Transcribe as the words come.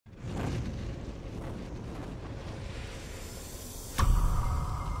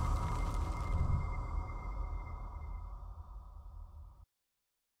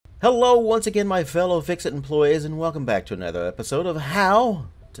Hello once again, my fellow Ficsit employees, and welcome back to another episode of How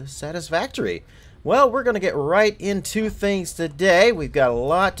to Satisfactory. Well, we're going to get right into things today. We've got a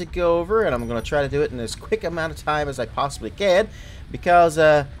lot to go over, and I'm going to try to do it in as quick amount of time as I possibly can, because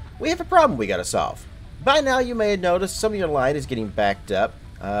we have a problem we got to solve. By now, you may have noticed some of your line is getting backed up.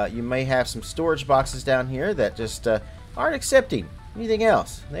 You may have some storage boxes down here that just aren't accepting anything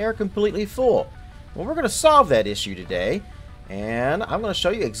else. They are completely full. Well, we're going to solve that issue today, and I'm going to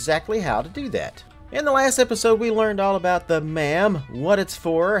show you exactly how to do that. In the last episode, we learned all about the MAM, what it's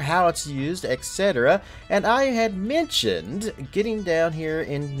for, how it's used, etc. And I had mentioned getting down here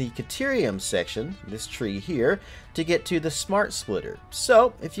in the Caterium section, this tree here, to get to the Smart Splitter.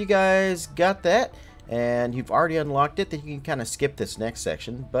 So, if you guys got that, and you've already unlocked it, then you can kind of skip this next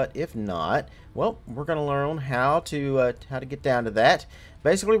section. But if not, well, we're going to learn how to get down to that.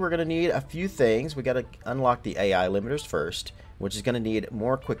 Basically, we're going to need a few things. We got to unlock the AI limiters first, which is going to need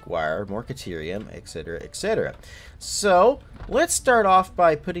more quick wire, more Caterium, etc., etc. So let's start off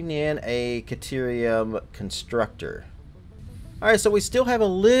by putting in a Caterium constructor. Alright, so we still have a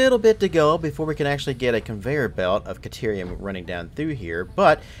little bit to go before we can actually get a conveyor belt of Caterium running down through here,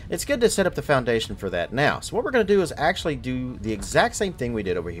 but it's good to set up the foundation for that now. So what we're going to do is actually do the exact same thing we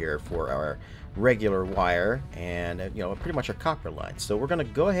did over here for our regular wire and, you know, pretty much our copper line. So we're going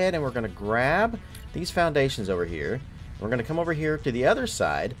to go ahead and we're going to grab these foundations over here. We're going to come over here to the other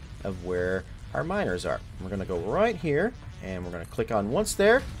side of where our miners are. We're going to go right here and we're going to click on once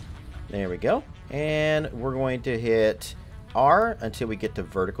there. There we go. And we're going to hit R until we get to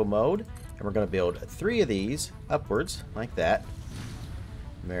vertical mode, and we're going to build 3 of these upwards like that.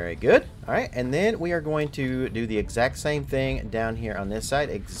 Very good. Alright, and then we are going to do the exact same thing down here on this side,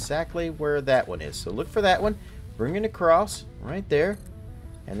 exactly where that one is. So look for that one, bring it across right there,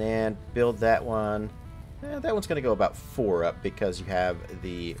 and then build that one. That one's going to go about 4 up because you have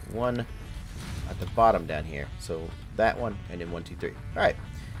the one at the bottom down here. So that one, and then 1, 2, 3. Alright,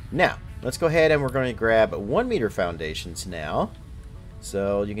 now let's go ahead and we're going to grab 1 meter foundations now.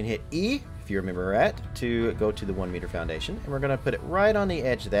 So you can hit E, if you remember that, to go to the 1 meter foundation. And we're going to put it right on the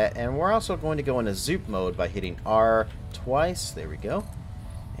edge of that. And we're also going to go into zoop mode by hitting R twice. There we go.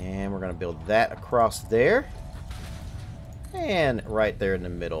 And we're going to build that across there. And right there in the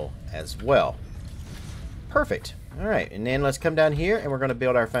middle as well. Perfect. Alright, and then let's come down here and we're going to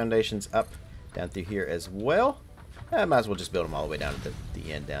build our foundations up down through here as well. I might as well just build them all the way down to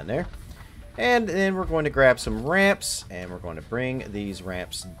the end down there. And then we're going to grab some ramps, and we're going to bring these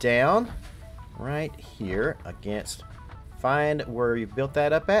ramps down right here against, find where you built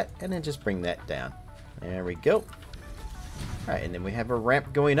that up at, and then just bring that down. There we go. Alright, and then we have a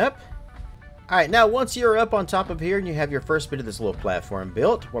ramp going up. Alright, now once you're up on top of here and you have your first bit of this little platform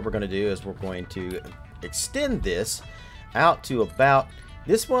built, what we're going to do is we're going to extend this out to about,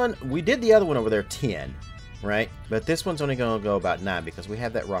 this one, we did the other one over there 10. Right, but this one's only going to go about 9 because we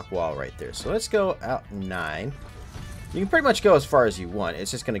have that rock wall right there. So let's go out 9. You can pretty much go as far as you want.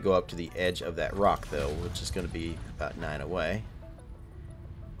 It's just going to go up to the edge of that rock though, which is going to be about 9 away.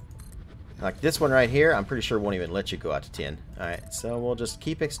 Like this one right here, I'm pretty sure won't even let you go out to 10. Alright, so we'll just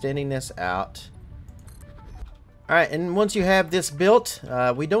keep extending this out. Alright, and once you have this built,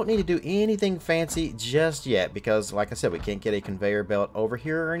 we don't need to do anything fancy just yet because, like I said, we can't get a conveyor belt over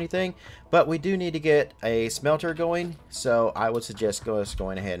here or anything, but we do need to get a smelter going, so I would suggest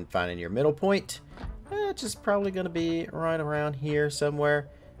going ahead and finding your middle point, which is probably going to be right around here somewhere.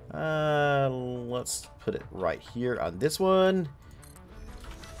 Let's put it right here on this one.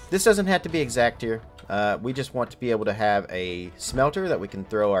 This doesn't have to be exact here. We just want to be able to have a smelter that we can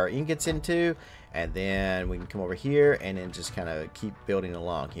throw our ingots into, and then we can come over here and then just kind of keep building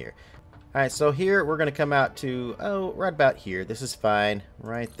along here. Alright, so here we're going to come out to, right about here. This is fine,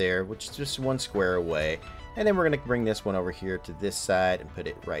 right there, which is just 1 square away. And then we're going to bring this one over here to this side and put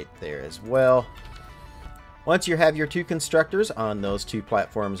it right there as well. Once you have your 2 constructors on those 2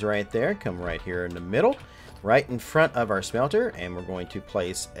 platforms right there, come right here in the middle, right in front of our smelter, and we're going to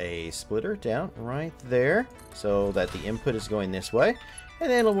place a splitter down right there so that the input is going this way. And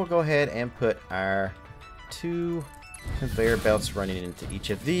then we'll go ahead and put our 2 conveyor belts running into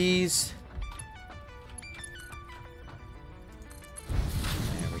each of these.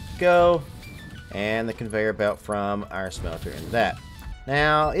 There we go. And the conveyor belt from our smelter in that.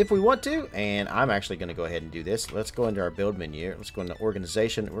 Now, if we want to, and I'm actually going to go ahead and do this, let's go into our build menu. Let's go into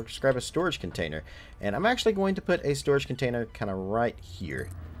organization. We're going to grab a storage container. And I'm actually going to put a storage container kind of right here.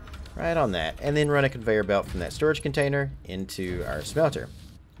 Right on that. And then run a conveyor belt from that storage container into our smelter.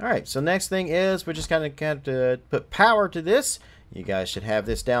 Alright, so next thing is we're just kind of put power to this. You guys should have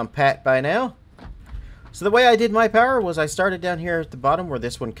this down pat by now. So the way I did my power was I started down here at the bottom where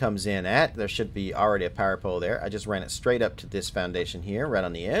this one comes in at. There should be already a power pole there. I just ran it straight up to this foundation here, right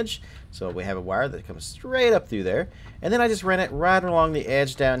on the edge. So we have a wire that comes straight up through there. And then I just ran it right along the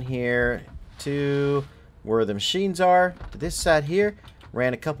edge down here to where the machines are, to this side here.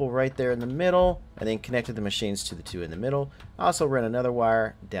 Ran a couple right there in the middle, and then connected the machines to the two in the middle. Also ran another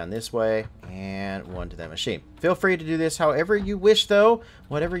wire down this way, and one to that machine. Feel free to do this however you wish, though.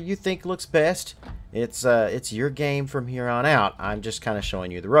 Whatever you think looks best. It's your game from here on out. I'm just kind of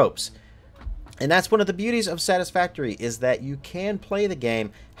showing you the ropes. And that's one of the beauties of Satisfactory, is that you can play the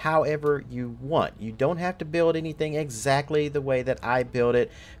game however you want. You don't have to build anything exactly the way that I build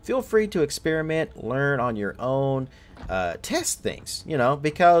it. Feel free to experiment, learn on your own, test things, you know,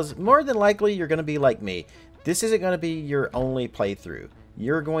 because more than likely you're going to be like me. This isn't going to be your only playthrough.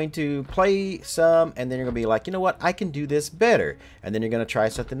 You're going to play some, and then you're going to be like, you know what, I can do this better. And then you're going to try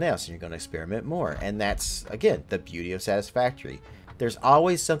something else, and you're going to experiment more. And that's, again, the beauty of Satisfactory. There's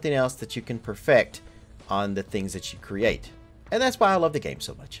always something else that you can perfect on the things that you create. And that's why I love the game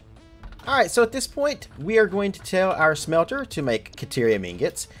so much. Alright, so at this point, we are going to tell our smelter to make Caterium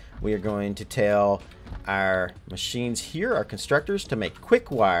ingots. We are going to tell our machines here, our constructors, to make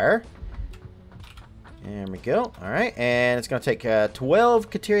quick wire. There we go. Alright, and it's going to take 12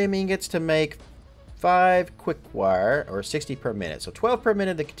 Caterium ingots to make 5 quick wire, or 60 per minute. So 12 per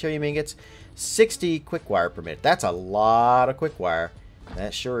minute of the Caterium ingots, 60 quick wire per minute. That's a lot of quick wire.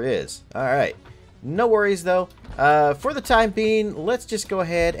 That sure is. Alright, no worries though. For the time being, let's just go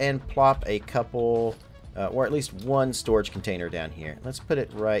ahead and plop a couple, or at least one storage container down here. Let's put it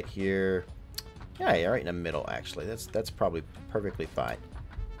right here. Yeah, right in the middle actually. That's probably perfectly fine.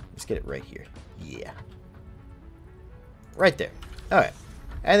 Let's get it right here. Yeah. Right there. Alright.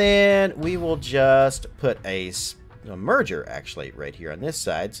 And then we will just put a merger actually right here on this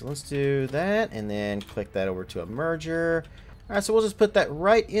side. So let's do that and then click that over to a merger. Alright, so we'll just put that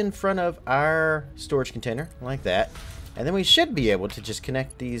right in front of our storage container like that. And then we should be able to just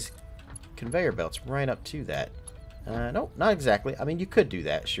connect these conveyor belts right up to that. No, not exactly. I mean, you could do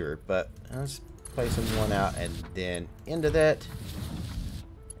that, sure, but let's place them one out and then into that.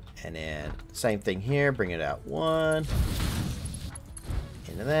 And then same thing here, bring it out one.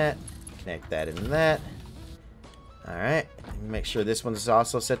 Into that, connect that into that. Alright, make sure this one's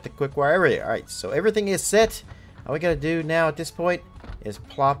also set to quick wire area. Alright, so everything is set. All we gotta do now at this point is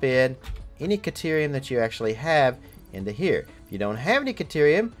plop in any Caterium that you actually have into here. If you don't have any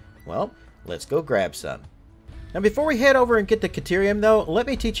Caterium, well, let's go grab some. Now before we head over and get the Caterium though, let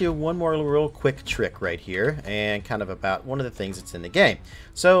me teach you one more real quick trick right here, and kind of about one of the things that's in the game.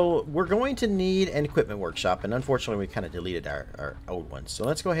 So we're going to need an equipment workshop, and unfortunately we kind of deleted our old one. So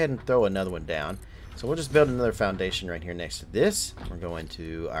let's go ahead and throw another one down. So we'll just build another foundation right here next to this. We're going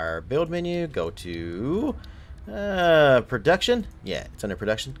to our build menu, go to production. Yeah, it's under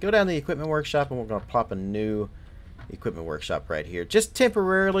production. Go down to the equipment workshop, and we're going to plop a new equipment workshop right here. Just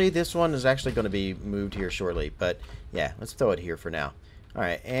temporarily. This one is actually going to be moved here shortly, but yeah, let's throw it here for now.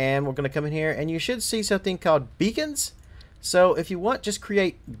 Alright, and we're going to come in here, and you should see something called beacons. So if you want, just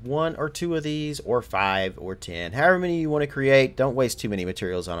create 1 or 2 of these, or 5 or 10, however many you want to create. Don't waste too many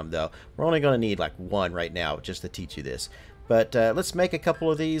materials on them though. We're only going to need like 1 right now just to teach you this, but let's make a couple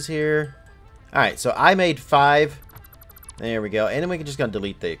of these here. Alright, so I made 5. There we go, and then we can just go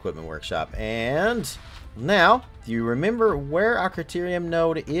delete the equipment workshop. And now, do you remember where our Caterium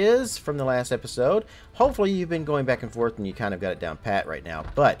node is from the last episode? Hopefully you've been going back and forth and you kind of got it down pat right now.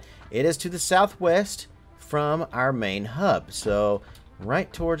 But it is to the southwest from our main hub. So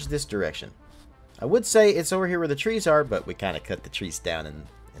right towards this direction. I would say it's over here where the trees are, but we kind of cut the trees down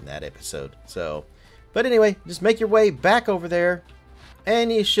in that episode. So, but anyway, just make your way back over there,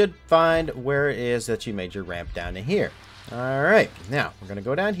 and you should find where it is that you made your ramp down to here. Alright, now we're going to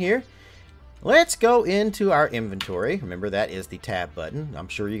go down here. Let's go into our inventory. Remember, that is the tab button. I'm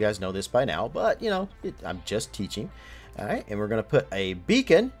sure you guys know this by now, but, you know, I'm just teaching. All right, and we're going to put a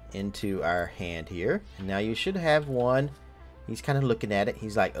beacon into our hand here. And now you should have one. He's kind of looking at it.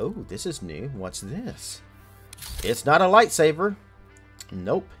 He's like, oh, this is new. What's this? It's not a lightsaber.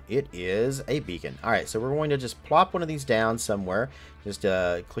 Nope, it is a beacon. All right, so we're going to just plop one of these down somewhere. Just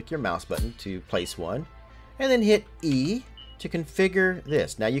click your mouse button to place one. And then hit E to configure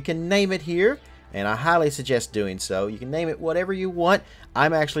this. Now you can name it here, and I highly suggest doing so. You can name it whatever you want.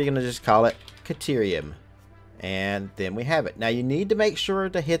 I'm actually going to just call it Caterium, and then we have it. Now you need to make sure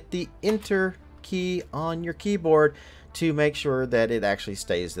to hit the enter key on your keyboard to make sure that it actually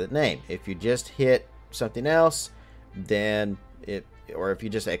stays the name. If you just hit something else, then it or if you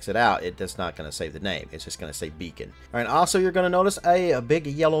just exit out, it's not going to save the name. It's just going to say beacon. All right, also you're going to notice a big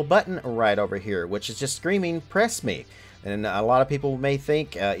yellow button right over here, which is just screaming, press me. And a lot of people may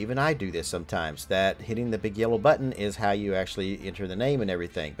think, even I do this sometimes, that hitting the big yellow button is how you actually enter the name and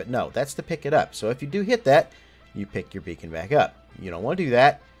everything. But no, that's to pick it up. So if you do hit that, you pick your beacon back up. You don't want to do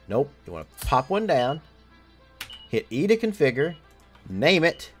that. Nope. You want to pop one down, hit E to configure, name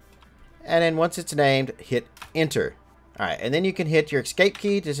it, and then once it's named, hit enter. All right, and then you can hit your escape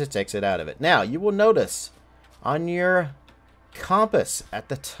key to just exit out of it. Now, you will notice on your compass at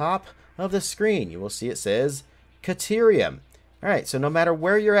the top of the screen, you will see it says Caterium. All right, so no matter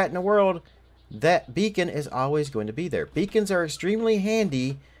where you're at in the world, that beacon is always going to be there. Beacons are extremely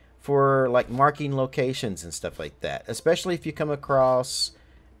handy for like marking locations and stuff like that, especially if you come across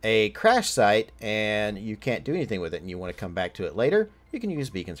a crash site and you can't do anything with it and you want to come back to it later. You can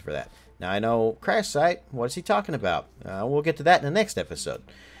use beacons for that. Now I know crash site, what is he talking about? We'll get to that in the next episode.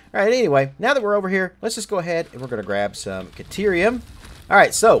 All right, anyway, now that we're over here, let's just go ahead and we're going to grab some Caterium. All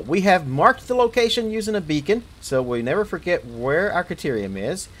right, so we have marked the location using a beacon, so we never forget where our Caterium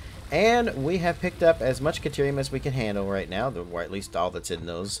is. And we have picked up as much Caterium as we can handle right now, or at least all that's in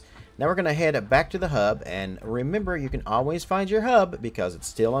those. Now we're going to head back to the hub, and remember, you can always find your hub because it's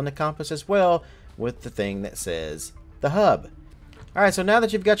still on the compass as well with the thing that says the hub. All right, so now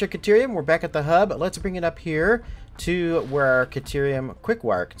that you've got your Caterium, we're back at the hub. Let's bring it up here to where our Caterium quick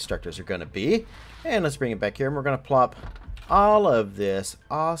wire constructors are going to be. And let's bring it back here, and we're going to plop all of this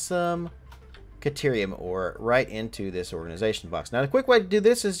awesome Caterium ore right into this organization box. Now the quick way to do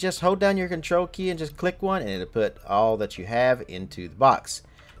this is just hold down your control key and just click one, and it'll put all that you have into the box.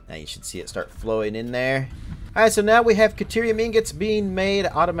 Now you should see it start flowing in there. All right, so now we have Caterium ingots being made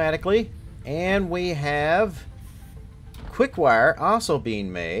automatically, and we have quick wire also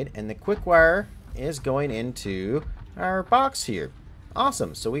being made, and the quick wire is going into our box here.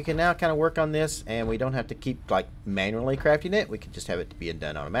 Awesome. So we can now kind of work on this, and we don't have to keep like manually crafting it. We can just have it being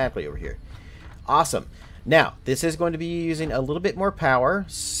done automatically over here. Awesome. Now, this is going to be using a little bit more power,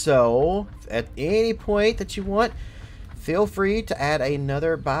 so at any point that you want, feel free to add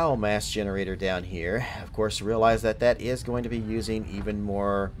another biomass generator down here. Of course, realize that that is going to be using even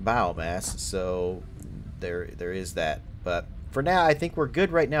more biomass, so there is that. But for now, I think we're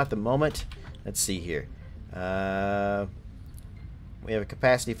good right now at the moment. Let's see here. We have a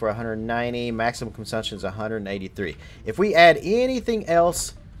capacity for 190, maximum consumption is 183. If we add anything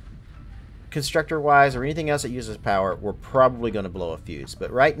else constructor-wise or anything else that uses power, we're probably going to blow a fuse. But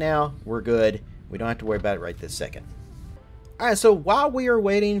right now, we're good. We don't have to worry about it right this second. Alright, so while we are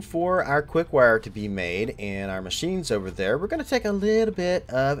waiting for our quick wire to be made and our machines over there, we're going to take a little bit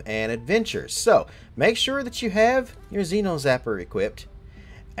of an adventure. So, make sure that you have your Xeno Zapper equipped,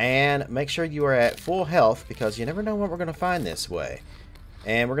 and make sure you are at full health, because you never know what we're going to find this way.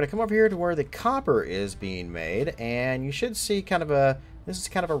 And we're going to come over here to where the copper is being made, and you should see kind of a, this is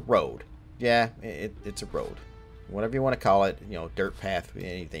kind of a road. Yeah, it's a road. Whatever you want to call it, you know, dirt path,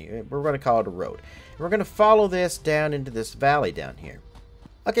 anything. We're going to call it a road. And we're going to follow this down into this valley down here.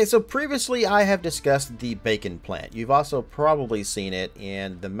 Okay, so previously I have discussed the bacon plant. You've also probably seen it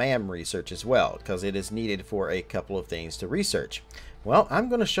in the MAM research as well, because it is needed for a couple of things to research. Well, I'm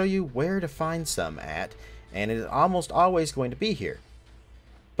going to show you where to find some at, and it is almost always going to be here.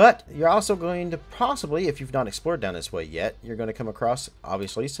 But you're also going to possibly, if you've not explored down this way yet, you're going to come across,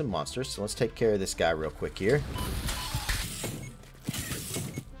 obviously, some monsters. So let's take care of this guy real quick here.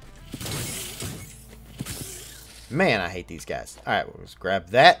 Man, I hate these guys. Alright, we'll just grab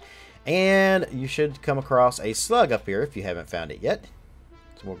that. And you should come across a slug up here if you haven't found it yet.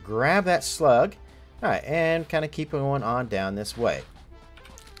 So we'll grab that slug. Alright, and kind of keep going on down this way.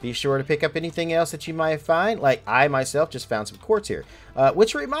 Be sure to pick up anything else that you might find. Like I myself just found some quartz here.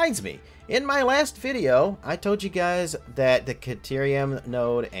 Which reminds me, in my last video, I told you guys that the Caterium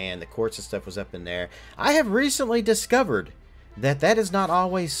node and the quartz and stuff was up in there. I have recently discovered that that is not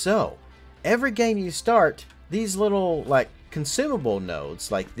always so. Every game you start, these little like consumable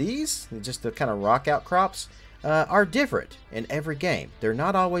nodes like these, just the kind of rock outcrops, are different in every game. They're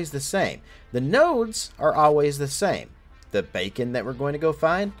not always the same. The nodes are always the same. The bacon that we're going to go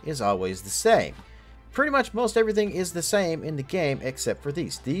find is always the same. Pretty much most everything is the same in the game except for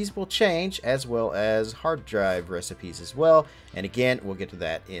these. These will change, as well as hard drive recipes as well. And again, we'll get to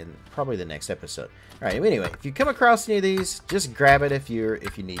that in probably the next episode. Alright, anyway, if you come across any of these, just grab it if you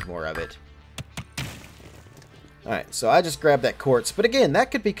need more of it. Alright, so I just grabbed that quartz. But again,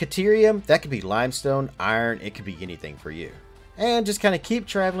 that could be Caterium, that could be limestone, iron, it could be anything for you. And just kind of keep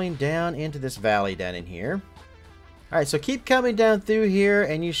traveling down into this valley down in here. Alright, so keep coming down through here,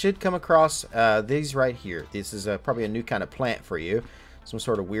 and you should come across these right here. This is probably a new kind of plant for you. Some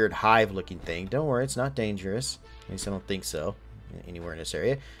sort of weird hive-looking thing. Don't worry, it's not dangerous. At least I don't think so. Anywhere in this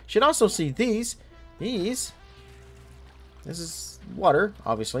area. Should also see these. This is water,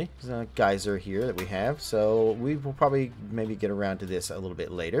 obviously. There's a geyser here that we have. So we will probably maybe get around to this a little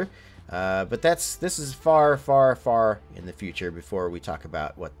bit later. But this is far, far, far in the future before we talk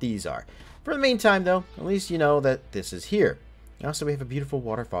about what these are. For the meantime, though, at least you know that this is here. And also, we have a beautiful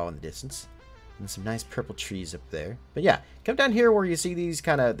waterfall in the distance. And some nice purple trees up there. But yeah, come down here where you see these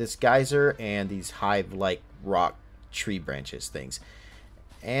this geyser and these hive-like rock tree branches things.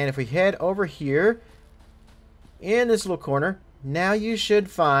 And if we head over here, in this little corner, now you should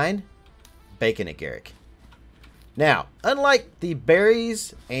find bacon agaric. Now, unlike the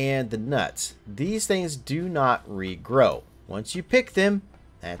berries and the nuts, these things do not regrow. Once you pick them,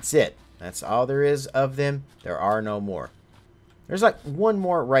 that's it. That's all there is of them. There are no more. There's like one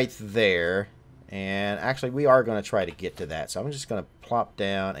more right there. And actually, we are going to try to get to that. So I'm just going to plop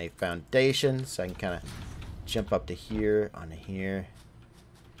down a foundation so I can kind of jump up to here, onto here.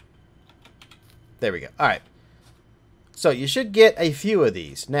 There we go. All right. So you should get a few of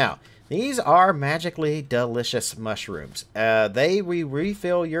these. Now, these are magically delicious mushrooms. They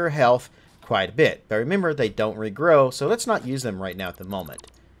refill your health quite a bit. But remember, they don't regrow, so let's not use them right now at the moment.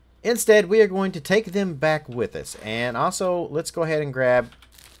 Instead, we are going to take them back with us. And also, let's go ahead and grab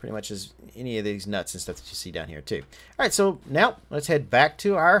pretty much any of these nuts and stuff that you see down here too. Alright, so now let's head back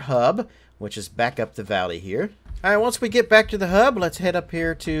to our hub, which is back up the valley here. Alright, once we get back to the hub, let's head up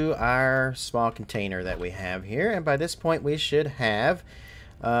here to our small container that we have here. And by this point, we should have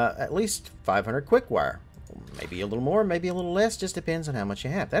at least 500 quick wire. Maybe a little more, maybe a little less, just depends on how much you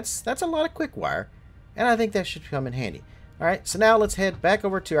have. That's a lot of quick wire, and I think that should come in handy. Alright, so now let's head back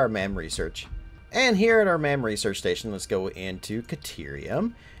over to our MAM research. And here at our MAM research station, let's go into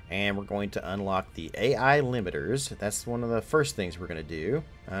Caterium. And we're going to unlock the AI limiters. That's one of the first things we're going to do.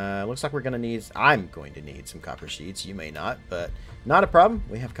 Looks like I'm going to need some copper sheets. You may not, but not a problem.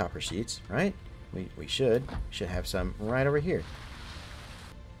 We have copper sheets, right? We should have some right over here.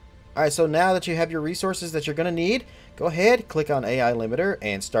 Alright, so now that you have your resources that you're going to need, go ahead, click on AI limiter,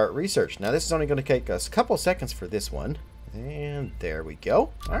 and start research. Now this is only going to take us a couple seconds for this one. And there we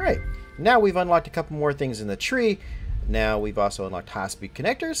go. Alright, now we've unlocked a couple more things in the tree. Now we've also unlocked high-speed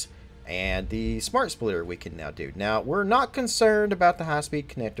connectors and the smart splitter we can now do. Now we're not concerned about the high-speed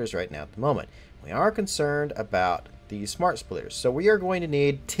connectors right now at the moment. We are concerned about the smart splitters. So we are going to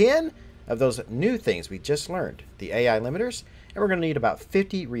need 10 of those new things we just learned, the AI limiters, and we're going to need about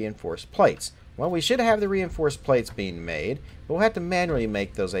 50 reinforced plates. Well, we should have the reinforced plates being made, but we'll have to manually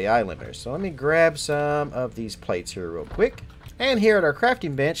make those AI limiters. So let me grab some of these plates here real quick. And here at our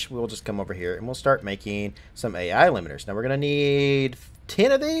crafting bench, we'll just come over here and we'll start making some AI limiters. Now we're going to need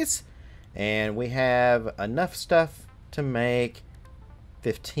 10 of these, and we have enough stuff to make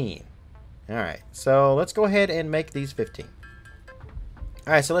 15. Alright, so let's go ahead and make these 15.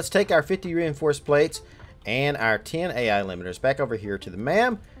 Alright, so let's take our 50 reinforced plates and our 10 AI limiters back over here to the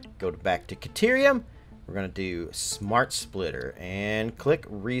MAM. Go back to Caterium. We're going to do Smart Splitter and click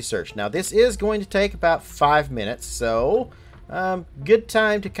Research. Now this is going to take about 5 minutes, so good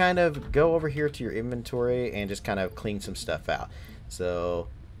time to kind of go over here to your inventory and just kind of clean some stuff out. So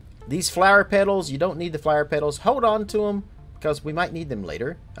these flower petals, you don't need the flower petals. Hold on to them because we might need them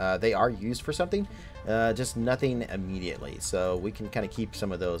later. They are used for something, just nothing immediately. So we can kind of keep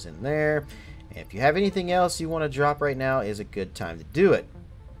some of those in there. And if you have anything else you want to drop right now, is a good time to do it.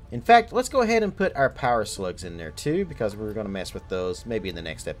 In fact, let's go ahead and put our power slugs in there too, because we're going to mess with those maybe in the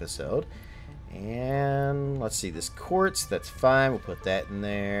next episode. And let's see, this quartz, that's fine. We'll put that in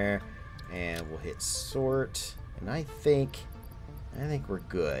there and we'll hit sort. And I think we're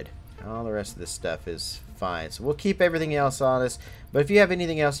good. All the rest of this stuff is fine. So we'll keep everything else on us. But if you have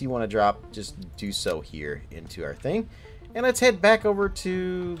anything else you want to drop, just do so here into our thing. And let's head back over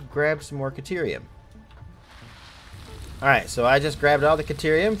to grab some more Caterium. Alright, so I just grabbed all the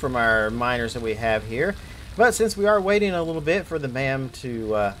Caterium from our miners that we have here. But since we are waiting a little bit for the MAM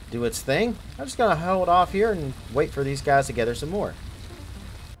to do its thing, I'm just going to hold off here and wait for these guys to gather some more.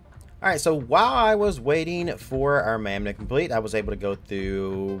 Alright, so while I was waiting for our MAM to complete, I was able to go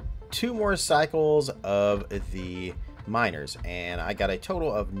through 2 more cycles of the miners, and I got a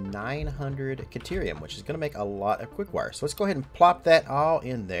total of 900 Caterium, which is going to make a lot of quick wire. So let's go ahead and plop that all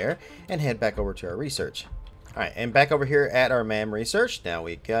in there and head back over to our research. Alright, and back over here at our MAM research, now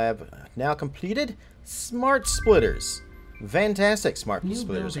we have now completed smart splitters. Fantastic. Smart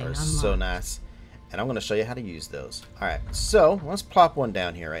splitters are so nice, and I'm going to show you how to use those. Alright, so let's plop one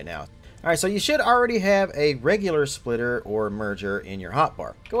down here right now. Alright, so you should already have a regular splitter or merger in your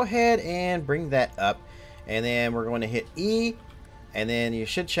hotbar. Go ahead and bring that up, and then we're going to hit E, and then you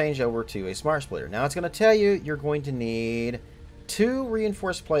should change over to a smart splitter. Now it's going to tell you you're going to need 2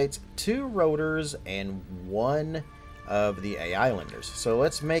 reinforced plates, 2 rotors, and 1 of the AI limiters. So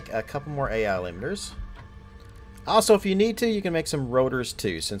let's make a couple more AI limiters. Also, if you need to, you can make some rotors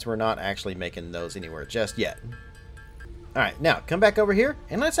too, since we're not actually making those anywhere just yet. Alright, now come back over here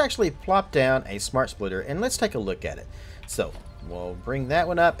and let's actually plop down a smart splitter and let's take a look at it. So we'll bring that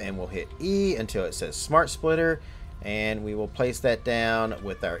one up and we'll hit E until it says smart splitter, and we will place that down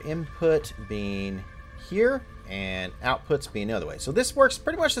with our input being here and outputs being the other way. So this works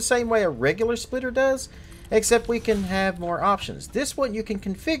pretty much the same way a regular splitter does, except we can have more options. This one you can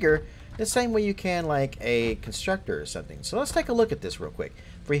configure the same way you can like a constructor or something. So let's take a look at this real quick.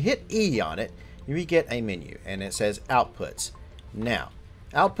 If we hit E on it, we get a menu and it says outputs. Now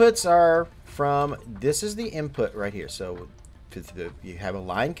outputs are from, this is the input right here. So you have a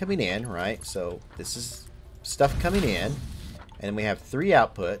line coming in, right? So this is stuff coming in, and we have 3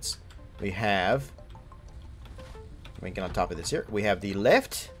 outputs. We have, let me get on top of this here, we have the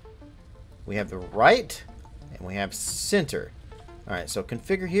left, we have the right, and we have center. Alright, so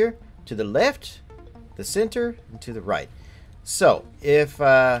configure here to the left, the center, and to the right. So if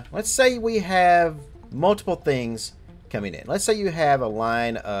let's say we have multiple things coming in. Let's say you have a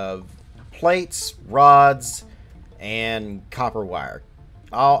line of plates, rods, and copper wire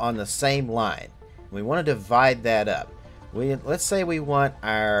all on the same line. We want to divide that up. Let's say we want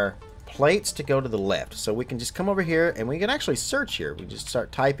our plates to go to the left. So we can just come over here and we can actually search here. We just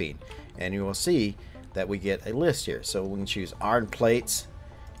start typing and you will see that we get a list here. So we can choose iron plates,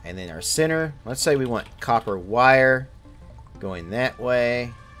 and then our center. Let's say we want copper wire going that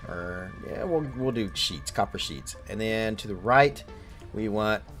way, or yeah, we'll do sheets, copper sheets. And then to the right we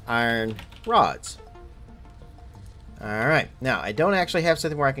want iron rods. Alright, now I don't actually have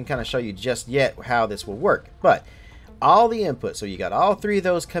something where I can kind of show you just yet how this will work, but all the inputs, so you got all 3 of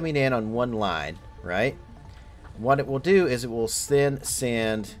those coming in on one line, right? What it will do is it will then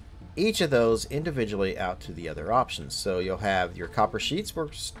send each of those individually out to the other options. So you'll have your copper sheets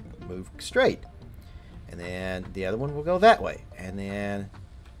will move straight, and then the other one will go that way, and then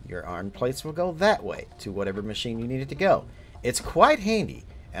your iron plates will go that way to whatever machine you need it to go. It's quite handy,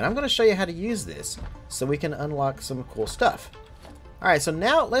 and I'm going to show you how to use this so we can unlock some cool stuff. Alright, so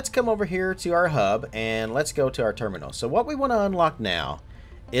now let's come over here to our hub and let's go to our terminal. So what we want to unlock now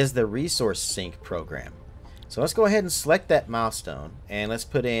is the resource sync program. So let's go ahead and select that milestone and let's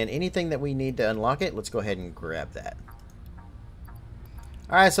put in anything that we need to unlock it. Let's go ahead and grab that.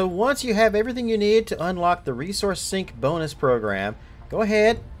 Alright, so once you have everything you need to unlock the resource sync bonus program, go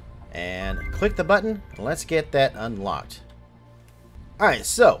ahead and click the button and let's get that unlocked. Alright,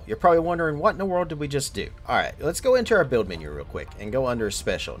 so you're probably wondering, what in the world did we just do? Alright, let's go into our build menu real quick and go under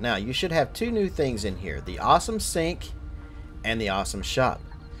special. Now you should have 2 new things in here, the awesome sink and the awesome shop.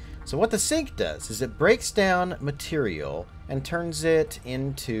 So what the sink does is it breaks down material and turns it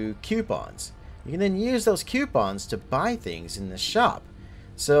into coupons. You can then use those coupons to buy things in the shop.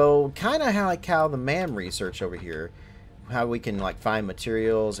 So kind of how the MAM research over here, how we can like find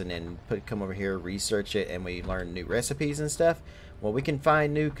materials and then come over here, research it, and we learn new recipes and stuff. Well, we can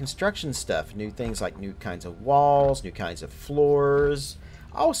find new construction stuff, new things like new kinds of walls, new kinds of floors,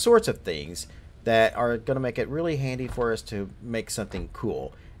 all sorts of things that are going to make it really handy for us to make something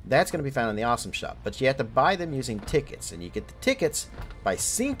cool. That's going to be found in the awesome shop, but you have to buy them using tickets, and you get the tickets by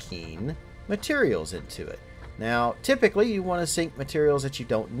sinking materials into it. Now, typically you want to sink materials that you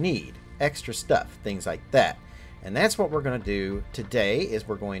don't need, extra stuff, things like that. And that's what we're going to do today, is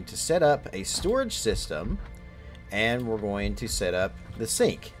we're going to set up a storage system, and we're going to set up the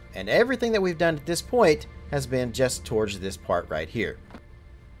sink. And everything that we've done at this point has been just towards this part right here.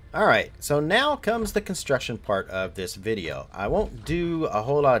 Alright, so now comes the construction part of this video. I won't do a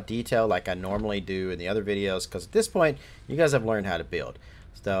whole lot of detail like I normally do in the other videos, because at this point you guys have learned how to build.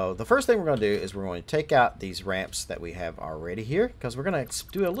 So the first thing we're going to do is we're going to take out these ramps that we have already here, because we're going to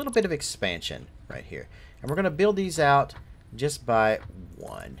do a little bit of expansion right here. And we're going to build these out just by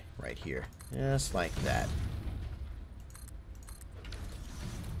 1 right here, just like that.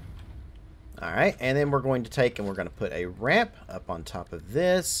 Alright, and then we're going to take and we're going to put a ramp up on top of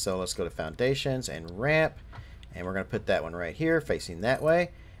this. So let's go to foundations and ramp, and we're going to put that one right here facing that way.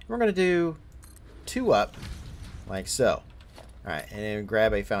 And we're going to do 2 up like so. Alright, and then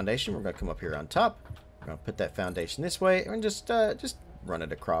grab a foundation. We're going to come up here on top. We're going to put that foundation this way and just run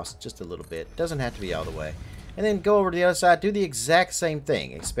it across just a little bit. Doesn't have to be all the way. And then go over to the other side, do the exact same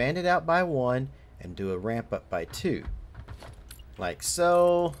thing. Expand it out by 1 and do a ramp up by 2. Like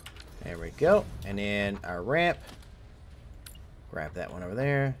so. There we go. And then our ramp. Grab that one over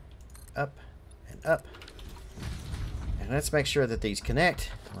there. Up and up. And let's make sure that these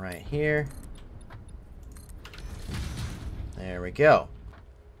connect right here. There we go.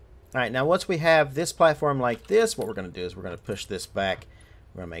 Alright, now once we have this platform like this, what we're going to do is we're going to push this back.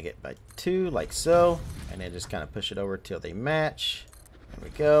 We're going to make it by 2, like so. And then just kind of push it over till they match. There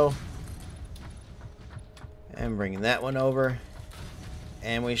we go. And bringing that one over.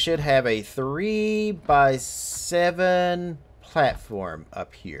 And we should have a 3 by 7 platform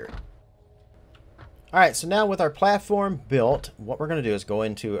up here. Alright, so now with our platform built, what we're going to do is go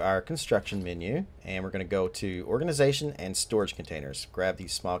into our construction menu, and we're going to go to organization and storage containers. Grab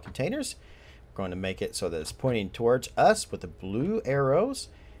these small containers. We're going to make it so that it's pointing towards us with the blue arrows,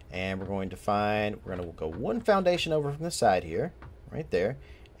 and we're going to go one foundation over from the side here, right there.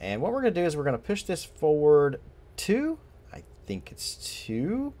 And what we're going to do is we're going to push this forward 2. I think it's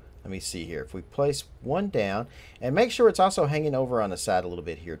 2. Let me see here. If we place one down, and make sure it's also hanging over on the side a little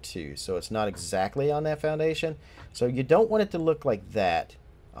bit here too, so it's not exactly on that foundation. So you don't want it to look like that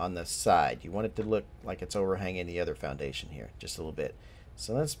on the side. You want it to look like it's overhanging the other foundation here just a little bit.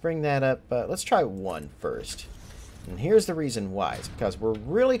 So let's bring that up. Let's try 1 first. And here's the reason why. It's because we're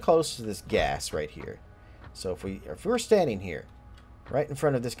really close to this gas right here. So if we're standing here right in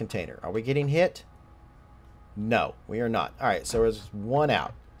front of this container, are we getting hit? No, we are not. All right, so there's 1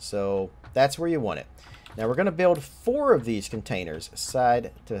 out. So that's where you want it. Now we're going to build 4 of these containers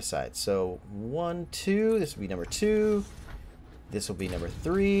side to side. So 1, 2, this will be number 2. This will be number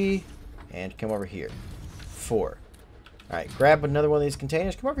 3. And come over here. 4. Alright, grab another one of these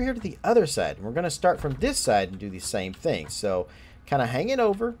containers. Come over here to the other side. And we're going to start from this side and do the same thing. So kind of hang it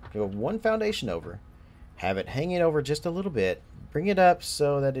over. Go 1 foundation over. Have it hanging over just a little bit. Bring it up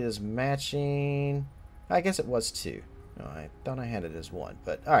so that it is matching. I guess it was 2. No, I thought I had it as 1,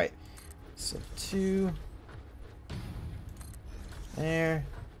 but alright. So 2. There.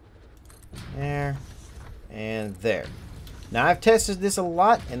 There. And there. Now I've tested this a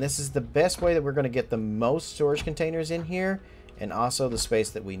lot, and this is the best way that we're going to get the most storage containers in here, and also the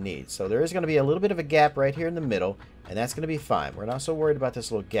space that we need. So there is going to be a little bit of a gap right here in the middle, and that's going to be fine. We're not so worried about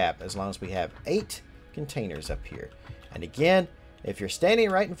this little gap as long as we have 8 containers up here. And again, if you're standing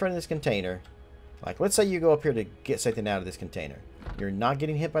right in front of this container, like let's say you go up here to get something out of this container. You're not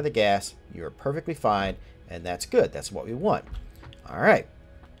getting hit by the gas. You're perfectly fine, and that's good. That's what we want. Alright.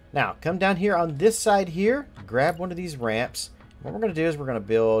 Now, come down here on this side here. Grab one of these ramps. What we're going to do is we're going to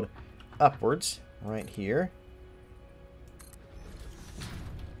build upwards right here.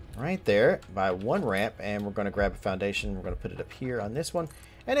 Right there by 1 ramp, and we're going to grab a foundation. We're going to put it up here on this one,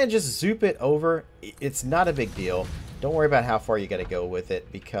 and then just zoop it over. It's not a big deal. Don't worry about how far you got to go with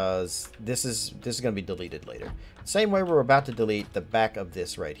it, because this is going to be deleted later. Same way we're about to delete the back of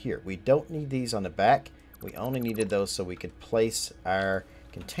this right here. We don't need these on the back. We only needed those so we could place our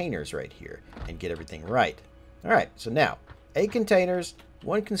containers right here and get everything right. Alright, so now 8 containers,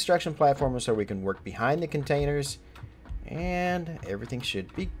 1 construction platform so we can work behind the containers, and everything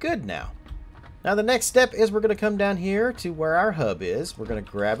should be good now. Now the next step is we're going to come down here to where our hub is. We're going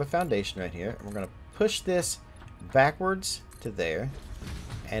to grab a foundation right here, and we're going to push this backwards to there,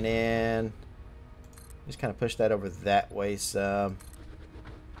 and then just kind of push that over that way some,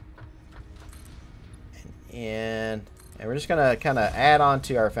 and we're just going to kind of add on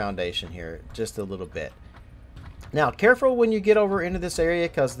to our foundation here just a little bit. Now careful when you get over into this area,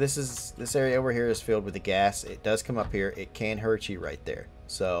 because this area over here is filled with the gas. It does come up here. It can hurt you right there,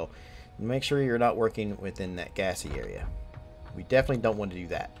 so make sure you're not working within that gassy area. We definitely don't want to do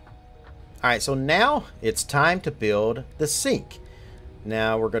that. Alright, so now it's time to build the sink.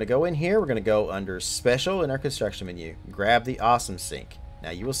 Now we're going to go in here. We're going to go under Special in our construction menu. Grab the Awesome Sink. Now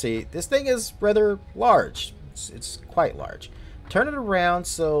you will see this thing is rather large. It's quite large. Turn it around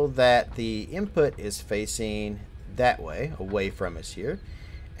so that the input is facing that way, away from us here.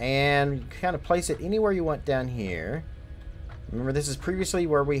 And kind of place it anywhere you want down here. Remember, this is previously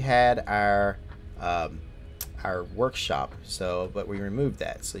where we had our workshop, but we removed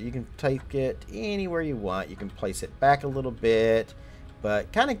that. So you can take it anywhere you want. You can place it back a little bit,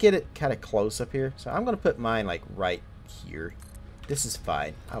 but kind of get it kind of close up here. So I'm going to put mine like right here. This is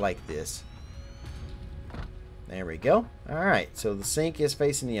fine. I like this. There we go. Alright, so the sink is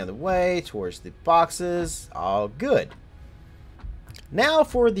facing the other way towards the boxes. All good. Now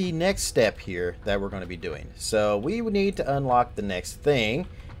for the next step here that we're going to be doing. So we need to unlock the next thing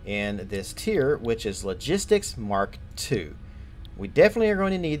in this tier, which is Logistics Mark II. We definitely are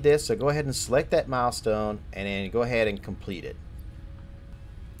going to need this, so go ahead and select that milestone and then go ahead and complete it.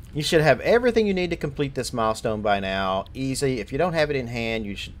 You should have everything you need to complete this milestone by now. Easy. If you don't have it in hand,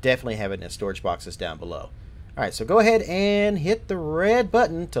 you should definitely have it in the storage boxes down below. Alright, so go ahead and hit the red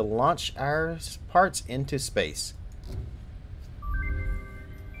button to launch our parts into space.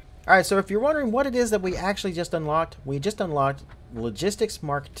 Alright, so if you're wondering what it is that we actually just unlocked, we just unlocked Logistics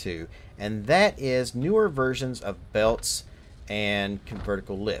Mark II, and that is newer versions of belts and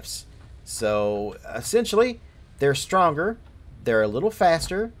vertical lifts. So essentially, they're stronger, they're a little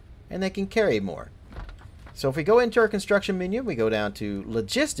faster, and they can carry more. So if we go into our construction menu, we go down to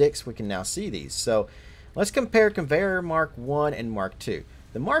Logistics, we can now see these. So let's compare Conveyor Mark I and Mark II.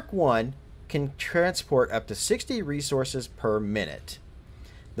 The Mark I can transport up to 60 resources per minute.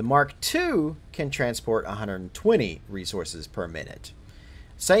 The Mark II can transport 120 resources per minute.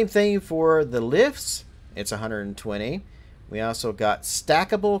 Same thing for the lifts, it's 120. We also got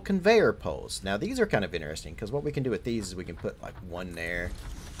stackable conveyor poles. Now these are kind of interesting because what we can do with these is we can put like one there,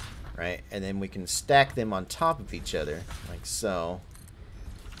 right? And then we can stack them on top of each other like so.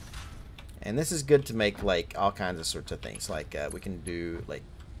 And this is good to make like all kinds of sorts of things. Like we can do like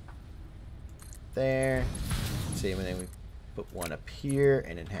there. See, and then we put one up here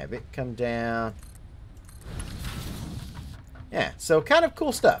and then have it come down. Yeah, so kind of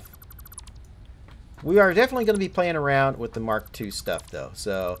cool stuff. We are definitely going to be playing around with the Mark II stuff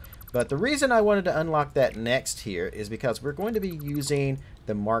though. But the reason I wanted to unlock that next here is because we're going to be using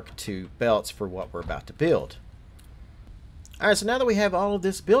the Mark II belts for what we're about to build. Alright, so now that we have all of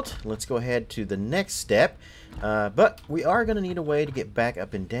this built, let's go ahead to the next step. But we are going to need a way to get back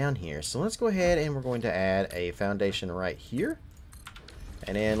up and down here. So let's go ahead and we're going to add a foundation right here.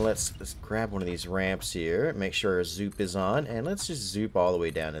 And then let's grab one of these ramps here, make sure our zoop is on, and let's just zoop all the way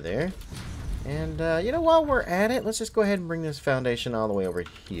down to there. And, you know, while we're at it, let's just go ahead and bring this foundation all the way over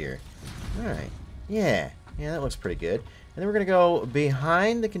here. Alright. Yeah, that looks pretty good. And then we're going to go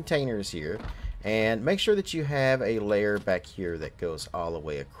behind the containers here and make sure that you have a layer back here that goes all the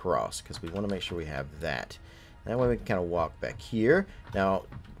way across, because we want to make sure we have that. That way we can kind of walk back here. Now,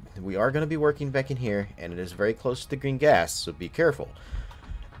 we are going to be working back in here, and it is very close to the green gas, so be careful.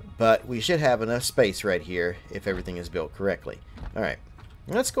 But we should have enough space right here if everything is built correctly. Alright.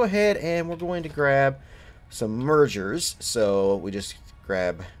 Let's go ahead and we're going to grab some mergers. So we just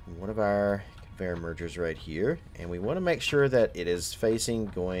grab one of our conveyor mergers right here, and we want to make sure that it is facing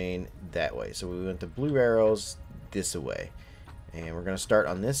going that way. So we want the blue arrows this way, and we're going to start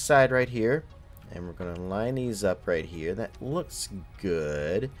on this side right here, and we're going to line these up right here. That looks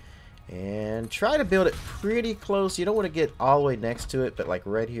good, and try to build it pretty close. You don't want to get all the way next to it, but like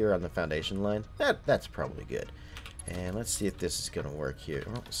right here on the foundation line, that's probably good. And let's see if this is going to work here.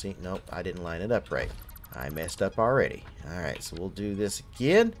 Oh, see, nope, I didn't line it up right. I messed up already. Alright, so we'll do this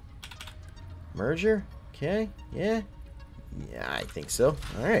again. Merger. Okay, yeah, I think so.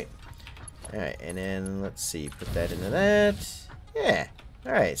 Alright. Alright, and then let's see, put that into that. Yeah.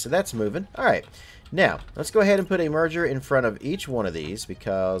 Alright, so that's moving. Alright, now let's go ahead and put a merger in front of each one of these,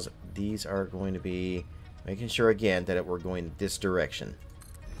 because these are going to be making sure again that we're going this direction.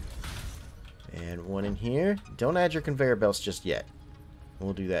 And one in here. Don't add your conveyor belts just yet.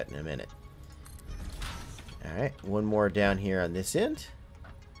 We'll do that in a minute. Alright, one more down here on this end.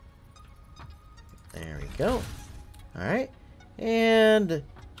 There we go. Alright, and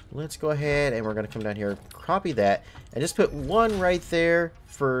let's go ahead and we're going to come down here, copy that, and just put one right there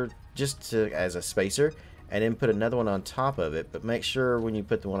for as a spacer, and then put another one on top of it. But make sure when you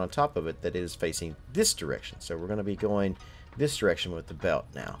put the one on top of it that it is facing this direction. So we're going to be going this direction with the belt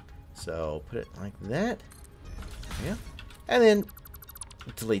now. So put it like that. Yeah. And then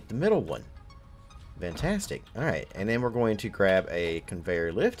delete the middle one. Fantastic. Alright, and then we're going to grab a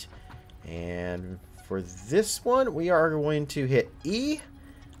conveyor lift. And for this one, we are going to hit E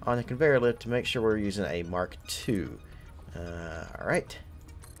on the conveyor lift to make sure we're using a Mark II. Alright.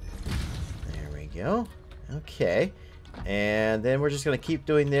 There we go. Okay. And then we're just going to keep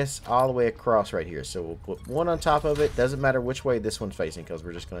doing this all the way across right here. So we'll put one on top of it. Doesn't matter which way this one's facing, because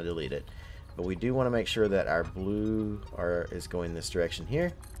we're just going to delete it. But we do want to make sure that our blue is going this direction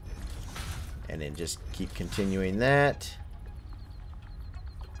here. And then just keep continuing that.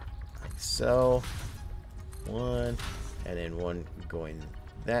 Like so. One. And then one going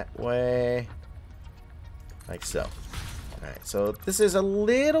that way. Like so. Alright, so this is a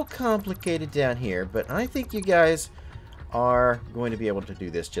little complicated down here, but I think you guys are going to be able to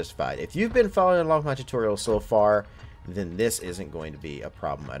do this just fine. If you've been following along my tutorial so far, then this isn't going to be a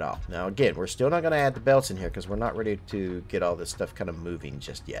problem at all. Now again, we're still not going to add the belts in here because we're not ready to get all this stuff kind of moving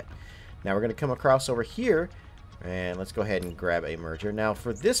just yet. Now we're going to come across over here And let's go ahead and grab a merger. Now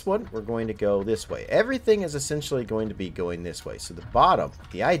for this one, we're going to go this way. Everything is essentially going to be going this way. So the bottom,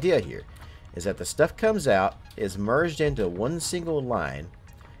 the idea here is that the stuff comes out, is merged into one single line,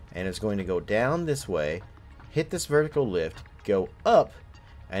 and it's going to go down this way, hit this vertical lift, go up,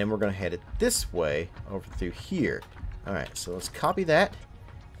 and we're going to head it this way over through here. Alright, so let's copy that.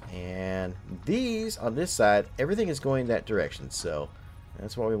 And these on this side, everything is going that direction. So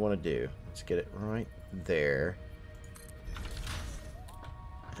that's what we want to do. Let's get it right there.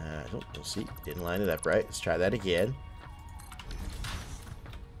 We'll see. Didn't line it up right. Let's try that again.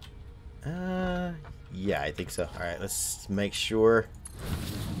 Yeah, I think so. Alright, let's make sure.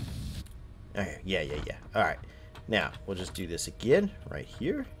 Okay, yeah. Alright. Now, we'll just do this again right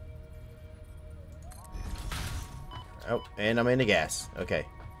here. Oh, and I'm in the gas. Okay.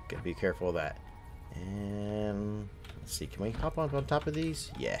 Gotta be careful of that. And let's see. Can we hop on top of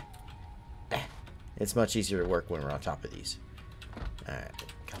these? Yeah. It's much easier to work when we're on top of these. Alright.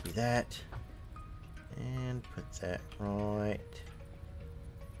 Copy that. And put that right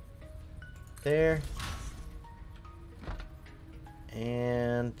there.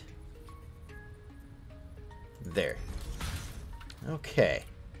 And there. Okay.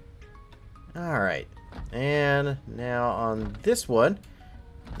 Alright. And now on this one,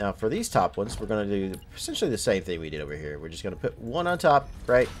 now for these top ones, we're going to do essentially the same thing we did over here. We're just going to put one on top,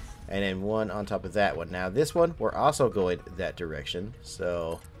 right? And then one on top of that one. Now this one, we're also going that direction.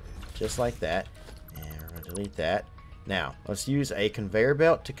 So just like that. And we're going to delete that. Now, let's use a conveyor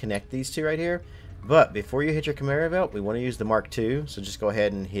belt to connect these two right here. But before you hit your conveyor belt, we want to use the Mark II. So just go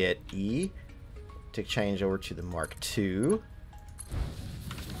ahead and hit E to change over to the Mark II.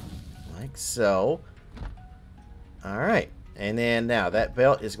 Like so. Alright. And then now that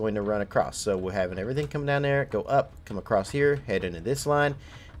belt is going to run across. So we're having everything come down there, go up, come across here, head into this line.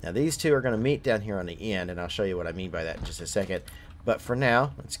 Now these two are going to meet down here on the end, and I'll show you what I mean by that in just a second. But for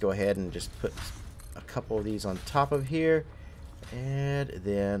now, let's go ahead and just put a couple of these on top of here. And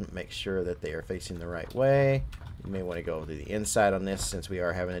then make sure that they are facing the right way. You may want to go to the inside on this since we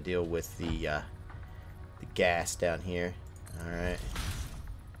are having to deal with the gas down here. Alright.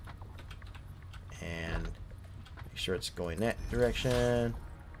 And make sure it's going that direction.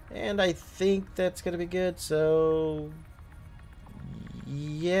 And I think that's going to be good. So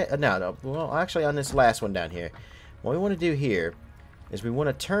yeah, no, well, actually on this last one down here, what we want to do here is we want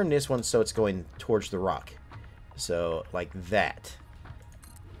to turn this one so it's going towards the rock. So like that.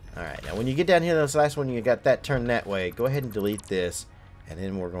 Alright, now when you get down here, this last one, you got that turned that way, go ahead and delete this, and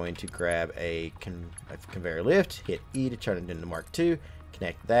then we're going to grab a conveyor lift, hit E to turn it into Mark II,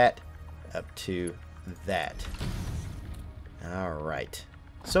 connect that up to that. Alright,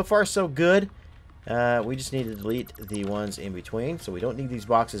 so far so good. We just need to delete the ones in between, so we don't need these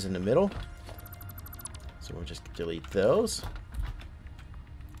boxes in the middle. So we'll just delete those.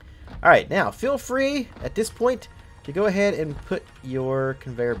 Alright, now feel free at this point to go ahead and put your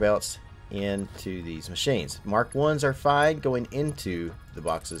conveyor belts into these machines. Mark 1s are fine going into the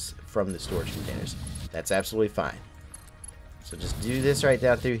boxes from the storage containers. That's absolutely fine. So just do this right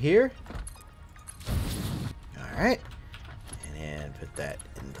down through here. Alright. And then put that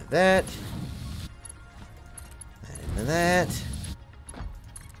into that. That into that.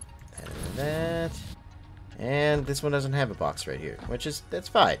 That into that. And this one doesn't have a box right here, which is, that's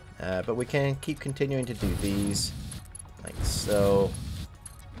fine. But we can keep continuing to do these like so.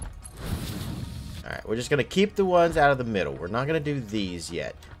 Alright, we're just going to keep the ones out of the middle. We're not going to do these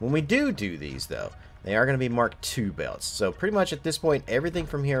yet. When we do these, though, they are going to be Mark II belts. So pretty much at this point, everything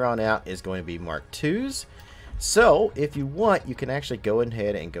from here on out is going to be Mark IIs. So if you want, you can actually go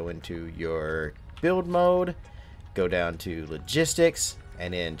ahead and go into your build mode, go down to logistics,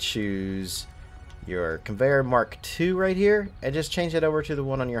 and then choose your conveyor Mark II right here, and just change it over to the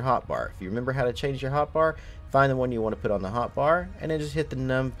one on your hotbar. If you remember how to change your hotbar, find the one you want to put on the hotbar, and then just hit the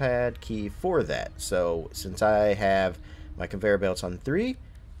numpad key for that. So since I have my conveyor belts on 3,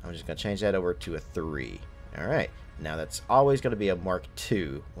 I'm just going to change that over to a 3. Alright, now that's always going to be a Mark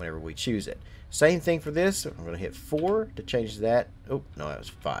II whenever we choose it. Same thing for this. I'm going to hit 4 to change that. Oh, no, that was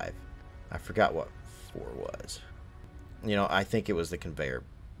 5. I forgot what 4 was. You know, I think it was the conveyor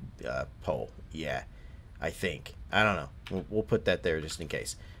pole. Yeah, I think. I don't know. We'll put that there just in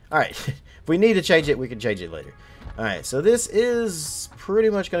case. Alright, if we need to change it, we can change it later. Alright, so this is pretty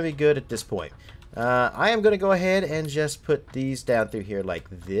much going to be good at this point. I am going to go ahead and just put these down through here like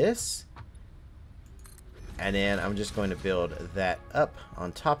this. And then I'm just going to build that up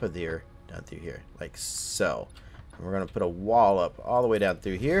on top of there, down through here, like so. And we're going to put a wall up all the way down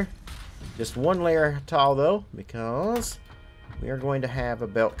through here. Just one layer tall though, because we are going to have a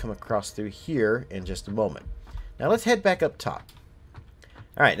belt come across through here in just a moment. Now let's head back up top.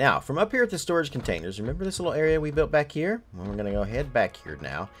 Alright, now from up here at the storage containers, remember this little area we built back here? Well, we're going to go head back here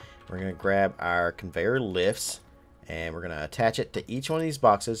now. We're going to grab our conveyor lifts and we're going to attach it to each one of these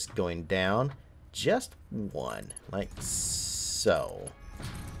boxes going down just one, like so.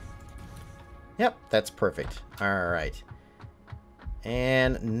 Yep, that's perfect. Alright.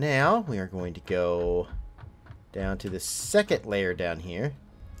 And now we are going to go down to the second layer down here.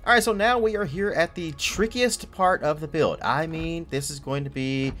 Alright, so now we are here at the trickiest part of the build. I mean, this is going to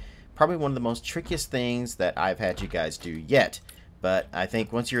be probably one of the most trickiest things that I've had you guys do yet. But I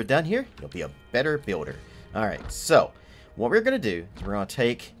think once you're done here, you'll be a better builder. Alright, so what we're going to do is we're going to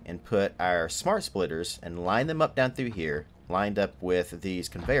take and put our smart splitters and line them up down through here, lined up with these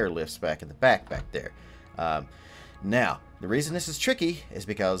conveyor lifts back in the back there. Now, the reason this is tricky is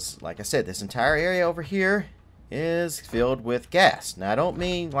because, like I said, this entire area over here is filled with gas. Now, I don't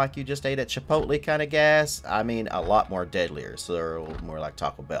mean like you just ate at Chipotle kind of gas. I mean a lot more deadlier, so more like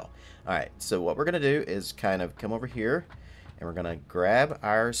Taco Bell. Alright, so what we're going to do is kind of come over here, and we're going to grab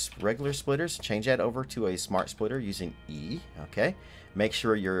our regular splitters, change that over to a smart splitter using E, okay? Make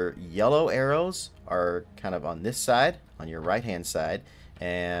sure your yellow arrows are kind of on this side, on your right-hand side,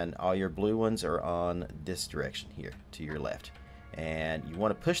 and all your blue ones are on this direction here, to your left. And you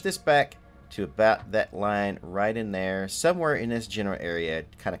want to push this back to about that line right in there, somewhere in this general area,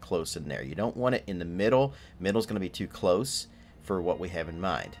 kind of close in there. You don't want it in the middle. Middle's going to be too close for what we have in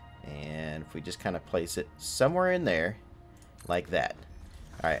mind. And if we just kind of place it somewhere in there, like that.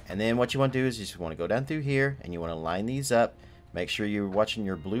 Alright, and then what you want to do is you just want to go down through here, and you want to line these up. Make sure you're watching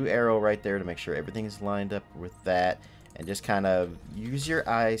your blue arrow right there to make sure everything is lined up with that. And just kind of use your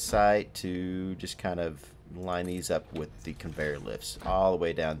eyesight to just kind of line these up with the conveyor lifts all the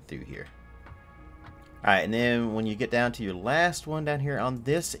way down through here. Alright, and then when you get down to your last one down here on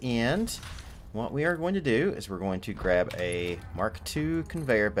this end, what we are going to do is we're going to grab a Mark II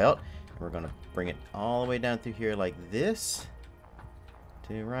conveyor belt, and we're going to bring it all the way down through here like this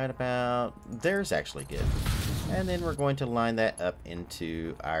to right about there's actually good. And then we're going to line that up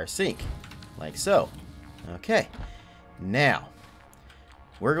into our sink like so. Okay, now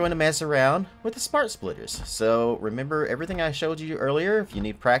we're going to mess around with the smart splitters. So remember everything I showed you earlier. If you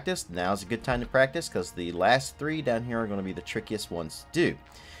need practice, now's a good time to practice, because the last three down here are going to be the trickiest ones to do.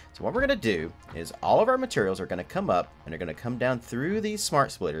 So what we're going to do is all of our materials are going to come up and they're going to come down through these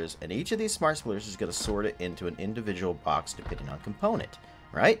smart splitters, and each of these smart splitters is going to sort it into an individual box depending on component,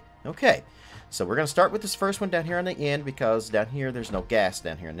 right? Okay, so we're going to start with this first one down here on the end, because down here there's no gas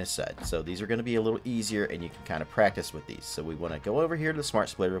down here on this side. So these are going to be a little easier and you can kind of practice with these. So we want to go over here to the smart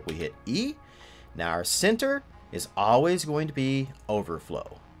splitter. We hit E. Now our center is always going to be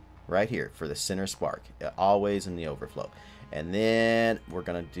overflow right here for the center spark, always in the overflow. And then we're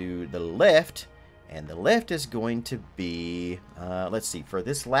going to do the left, and the left is going to be, let's see, for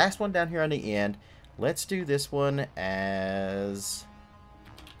this last one down here on the end, let's do this one as,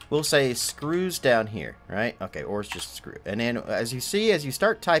 we'll say screws down here, right? Okay, or it's just screw. And then as you see, as you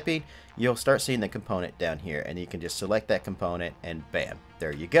start typing, you'll start seeing the component down here, and you can just select that component and bam,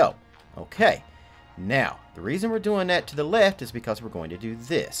 there you go. Okay, now the reason we're doing that to the left is because we're going to do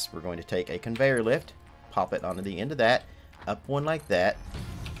this. We're going to take a conveyor lift, pop it onto the end of that, up one like that,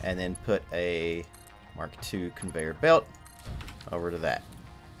 and then put a Mark II conveyor belt over to that.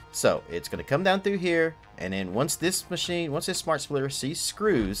 So it's going to come down through here, and then once this smart splitter sees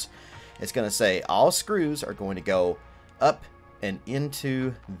screws, it's going to say all screws are going to go up and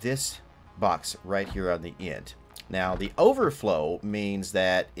into this box right here on the end. Now the overflow means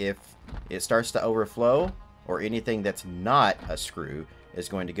that if it starts to overflow, or anything that's not a screw is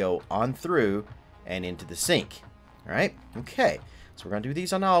going to go on through and into the sink. Alright, okay, so we're going to do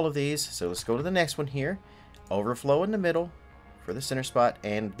these on all of these. So let's go to the next one here. Overflow in the middle for the center spot,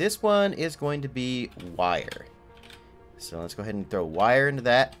 and this one is going to be wire. So let's go ahead and throw wire into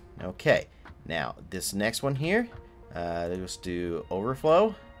that. Okay, now this next one here, let's do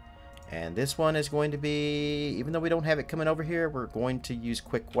overflow, and this one is going to be, even though we don't have it coming over here, we're going to use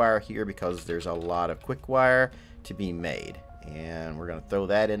quick wire here because there's a lot of quick wire to be made, and we're going to throw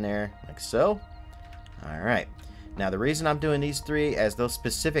that in there like so. Alright, now the reason I'm doing these three as those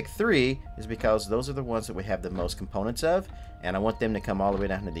specific three is because those are the ones that we have the most components of, and I want them to come all the way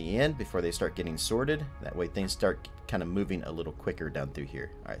down to the end before they start getting sorted. That way things start kind of moving a little quicker down through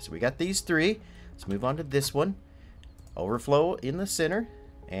here. Alright, so we got these three. Let's move on to this one. Overflow in the center,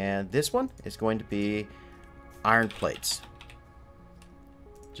 and this one is going to be iron plates.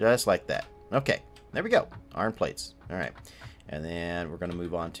 Just like that. Okay, there we go. Iron plates. Alright, and then we're going to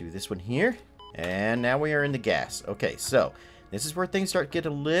move on to this one here. And now we are in the gas. Okay, so this is where things start to get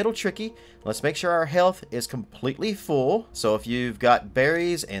a little tricky. Let's make sure our health is completely full. So if you've got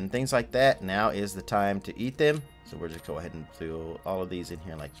berries and things like that, now is the time to eat them. So we'll just go ahead and fill all of these in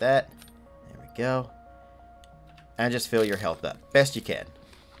here like that. There we go. And just fill your health up best you can.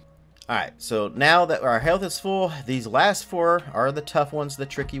 Alright, so now that our health is full, these last 4 are the tough ones, the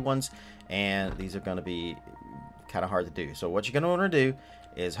tricky ones. And these are going to be kind of hard to do. So what you're going to want to do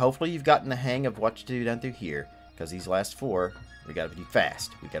is hopefully you've gotten the hang of what to do down through here. Because these last 4, we got to be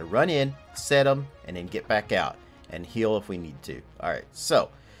fast. We got to run in, set them, and then get back out. And heal if we need to. Alright, so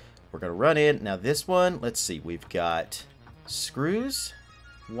we're going to run in. Now this one, let's see. We've got screws,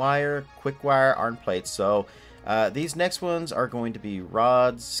 wire, quick wire, iron plates. So these next ones are going to be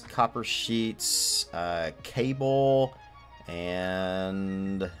rods, copper sheets, cable,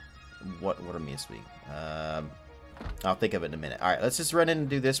 and what am I missing? I'll think of it in a minute. Alright, let's just run in and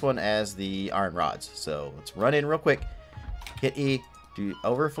do this one as the iron rods. So let's run in real quick. Hit E, do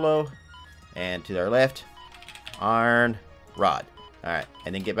overflow, and to our left, iron rod. Alright,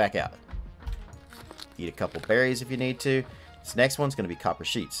 and then get back out. Eat a couple berries if you need to. This next one's going to be copper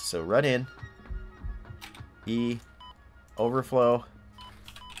sheets. So run in, E, overflow,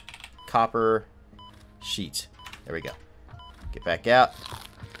 copper sheets. There we go. Get back out.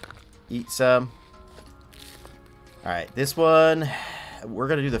 Eat some. Alright, this one, we're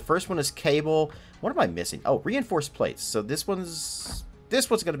going to do the first one is cable. What am I missing? Oh, reinforced plates. So this one's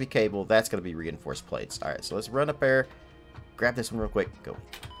going to be cable. That's going to be reinforced plates. Alright, so let's run up there. Grab this one real quick. Go.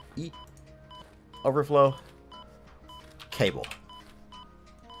 Eat. Overflow. Cable.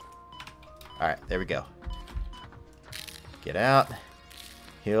 Alright, there we go. Get out.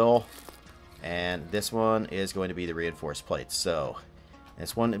 Heal. And this one is going to be the reinforced plates. So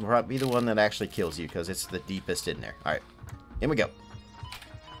this one will probably be the one that actually kills you because it's the deepest in there. Alright, in we go.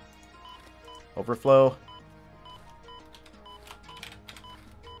 Overflow.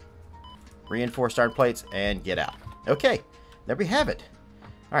 Reinforced iron plates and get out. Okay, there we have it.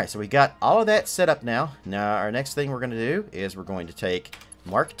 Alright, so we got all of that set up now. Now our next thing we're going to do is we're going to take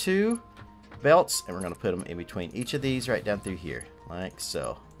Mark II belts and we're going to put them in between each of these right down through here. Like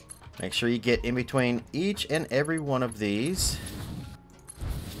so. Make sure you get in between each and every one of these.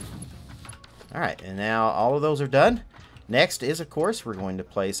 Alright, and now all of those are done. Next is, of course, we're going to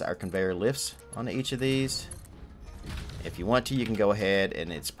place our conveyor lifts on each of these. If you want to, you can go ahead,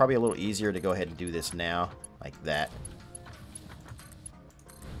 and it's probably a little easier to go ahead and do this now, like that.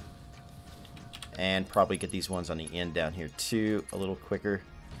 And probably get these ones on the end down here too, a little quicker.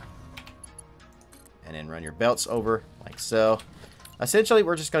 And then run your belts over, like so. Essentially,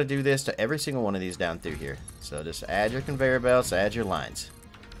 we're just going to do this to every single one of these down through here. So just add your conveyor belts, add your lines.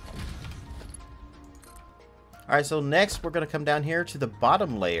 Alright, so next we're going to come down here to the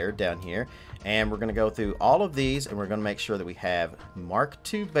bottom layer down here. And we're going to go through all of these and we're going to make sure that we have Mark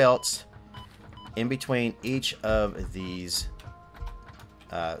II belts in between each of these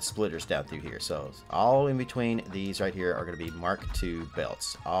splitters down through here. So all in between these right here are going to be Mark II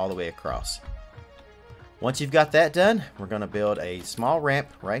belts all the way across. Once you've got that done, we're going to build a small ramp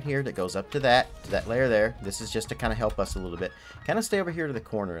right here that goes up to that layer there. This is just to kind of help us a little bit. Kind of stay over here to the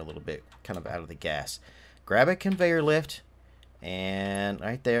corner a little bit, kind of out of the gas. Grab a conveyor lift and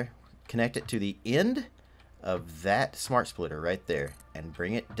right there, connect it to the end of that smart splitter right there and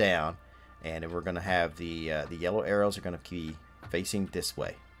bring it down. And we're going to have the yellow arrows are going to be facing this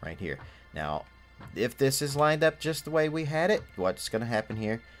way right here. Now, if this is lined up just the way we had it, what's going to happen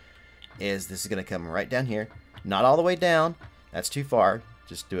here is this is going to come right down here. Not all the way down. That's too far.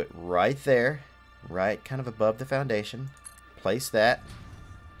 Just do it right there. Right kind of above the foundation. Place that.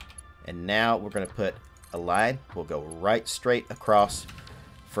 And now we're going to put a line. We'll go right straight across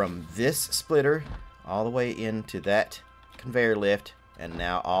from this splitter all the way into that conveyor lift. And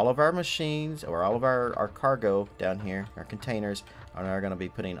now all of our machines, or all of our cargo down here, our containers, are now going to be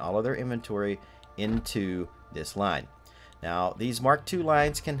putting all of their inventory into this line. Now, these Mark II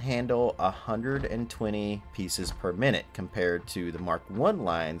lines can handle 120 pieces per minute compared to the Mark I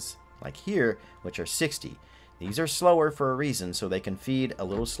lines, like here, which are 60. These are slower for a reason, so they can feed a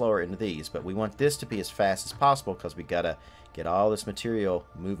little slower into these. But we want this to be as fast as possible because we got to get all this material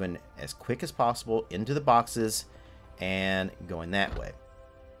moving as quick as possible into the boxes and going that way.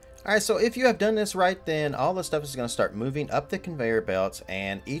 Alright, so if you have done this right, then all the stuff is going to start moving up the conveyor belts,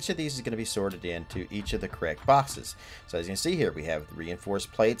 and each of these is going to be sorted into each of the correct boxes. So as you can see here, we have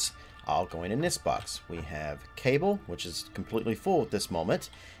reinforced plates all going in this box. We have cable, which is completely full at this moment,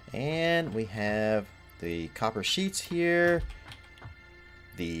 and we have the copper sheets here,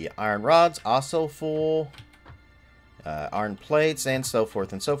 the iron rods also full, iron plates, and so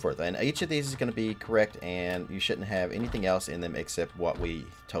forth and so forth. And each of these is going to be correct, and you shouldn't have anything else in them except what we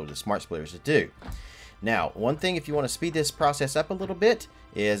told the smart splitters to do. Now, one thing, if you want to speed this process up a little bit,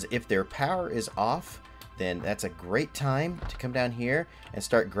 is if their power is off, then that's a great time to come down here and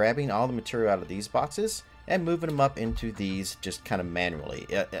start grabbing all the material out of these boxes and moving them up into these just kind of manually.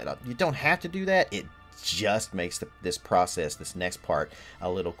 You don't have to do that. It just makes this process, this next part,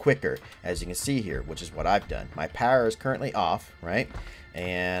 a little quicker, as you can see here, which is what I've done. My power is currently off, right?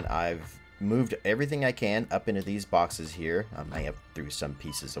 And I've moved everything I can up into these boxes here. I may have threw some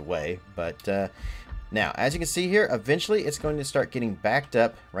pieces away, but now, as you can see here, eventually it's going to start getting backed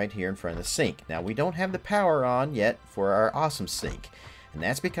up right here in front of the sink. Now, we don't have the power on yet for our awesome sink, and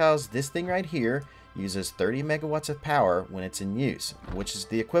that's because this thing right here uses 30 megawatts of power when it's in use, which is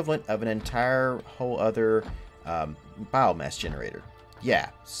the equivalent of an entire whole other biomass generator. Yeah,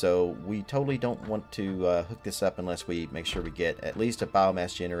 so we totally don't want to hook this up unless we make sure we get at least a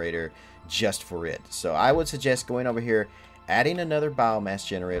biomass generator just for it. So I would suggest going over here, adding another biomass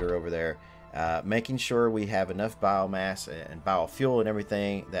generator over there, making sure we have enough biomass and biofuel and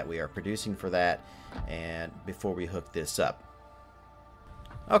everything that we are producing for that, and before we hook this up.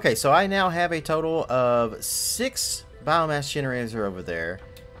 Okay, so I now have a total of 6 biomass generators over there,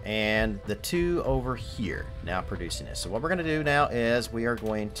 and the 2 over here now producing this. So what we're going to do now is we are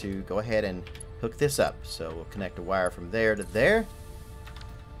going to go ahead and hook this up. So we'll connect a wire from there to there,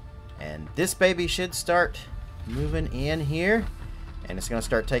 and this baby should start moving in here, and it's going to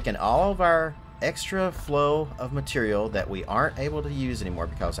start taking all of our extra flow of material that we aren't able to use anymore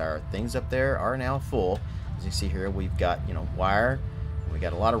because our things up there are now full. As you see here, we've got, you know, wire. We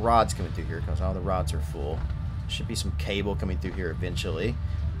got a lot of rods coming through here because all the rods are full. Should be some cable coming through here eventually.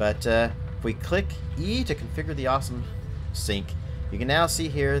 But if we click E to configure the awesome sink, you can now see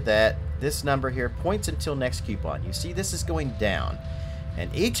here that this number here points until next coupon. You see this is going down.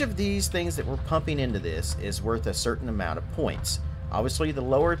 And each of these things that we're pumping into this is worth a certain amount of points. Obviously, the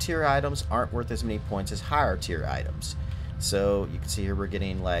lower tier items aren't worth as many points as higher tier items. So you can see here we're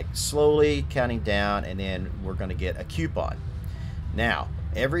getting like slowly counting down, and then we're going to get a coupon. Now,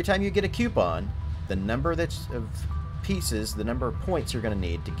 every time you get a coupon, the number of pieces, the number of points you're going to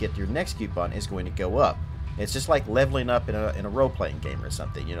need to get your next coupon is going to go up. It's just like leveling up in a role-playing game or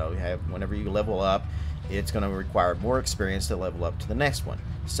something. You know, whenever you level up, it's going to require more experience to level up to the next one.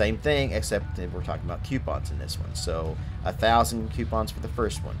 Same thing, except that we're talking about coupons in this one. So 1,000 coupons for the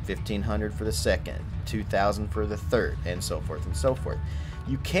first one, 1,500 for the second, 2,000 for the third, and so forth and so forth.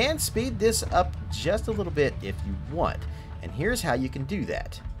 You can speed this up just a little bit if you want. And here's how you can do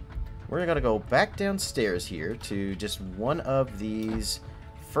that. We're going to go back downstairs here to just one of these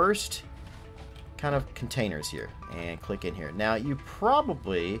first kind of containers here and click in here. Now, you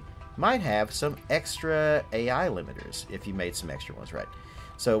probably might have some extra AI limiters if you made some extra ones, right?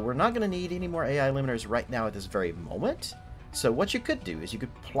 So we're not going to need any more AI limiters right now at this very moment. So what you could do is you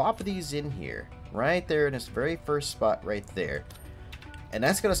could plop these in here, right there in this very first spot right there. And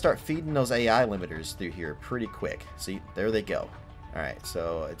that's going to start feeding those AI limiters through here pretty quick. See, there they go. Alright,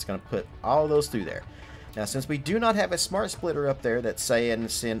 so it's going to put all those through there. Now, since we do not have a smart splitter up there that's saying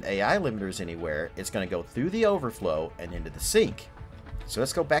send AI limiters anywhere, it's going to go through the overflow and into the sink. So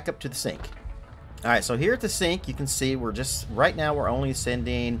let's go back up to the sink. Alright, so here at the sink, you can see we're just, right now we're only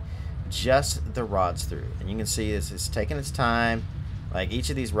sending just the rods through. And you can see this is taking its time. Like, each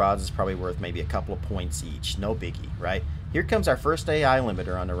of these rods is probably worth maybe a couple of points each. No biggie, right? Here comes our first AI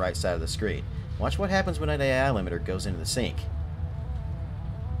limiter on the right side of the screen. Watch what happens when an AI limiter goes into the sink.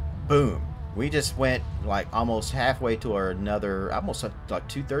 Boom. We just went like almost halfway to another, almost like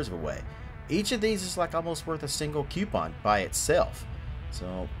 2/3 of the way. Each of these is like almost worth a single coupon by itself.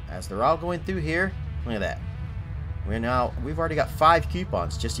 So as they're all going through here, look at that. We've already got 5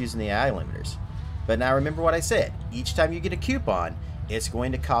 coupons just using the AI limiters. But now remember what I said. Each time you get a coupon, it's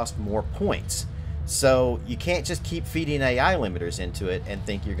going to cost more points. So you can't just keep feeding AI limiters into it and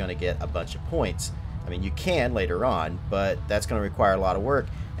think you're going to get a bunch of points. I mean, you can later on, but that's going to require a lot of work,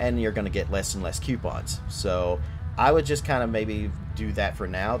 and you're going to get less and less coupons. So I would just kind of maybe do that for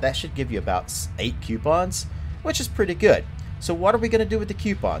now. That should give you about 8 coupons, which is pretty good. So what are we going to do with the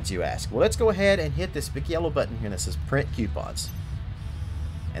coupons, you ask? Well, let's go ahead and hit this big yellow button here that says print coupons.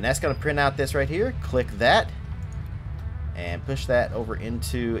 And that's going to print out this right here. Click that and push that over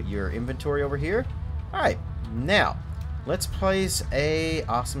into your inventory over here. Alright, now let's place a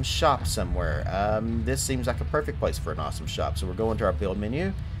awesome shop somewhere. This seems like a perfect place for an awesome shop. So we're going to our build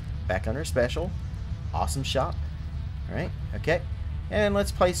menu, back under special, awesome shop. Alright, okay. And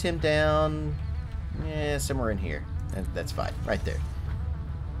let's place him down somewhere in here. That's fine, right there.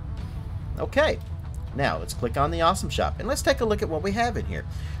 Okay, Now, let's click on the Awesome Shop, and let's take a look at what we have in here.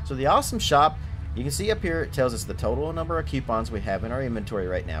 So the Awesome Shop, you can see up here, it tells us the total number of coupons we have in our inventory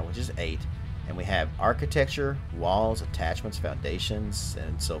right now, which is 8. And we have architecture, walls, attachments, foundations,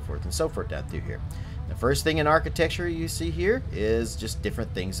 and so forth down through here. The first thing in architecture you see here is just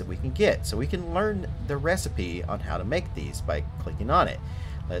different things that we can get. So we can learn the recipe on how to make these by clicking on it.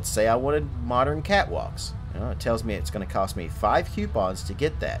 Let's say I wanted modern catwalks. It tells me it's going to cost me 5 coupons to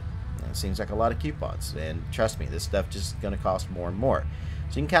get that. It seems like a lot of coupons, and trust me, this stuff just going to cost more and more.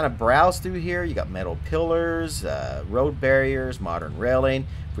 So you can kind of browse through here. You got metal pillars, road barriers, modern railing.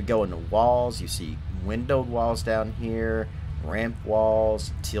 If we go into walls, you see windowed walls down here, ramp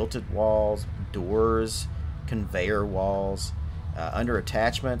walls, tilted walls, doors, conveyor walls. Under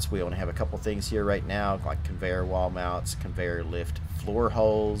attachments, we only have a couple things here right now, like conveyor wall mounts, conveyor lift floor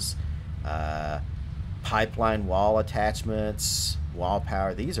holes, pipeline wall attachments, wall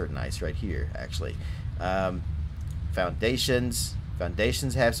power. These are nice right here, actually. Foundations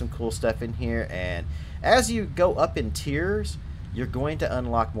have some cool stuff in here, and as you go up in tiers, you're going to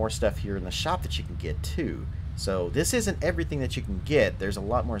unlock more stuff here in the shop that you can get too. So this isn't everything that you can get. There's a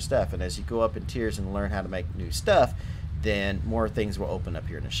lot more stuff, and as you go up in tiers and learn how to make new stuff, then more things will open up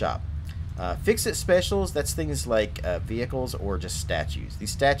here in the shop. Ficsit specials, that's things like vehicles or just statues.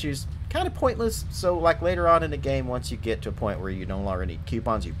 These statues, kind of pointless, so like later on in the game, once you get to a point where you no longer need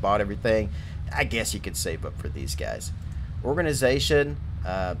coupons, you bought everything, I guess you could save up for these guys. Organization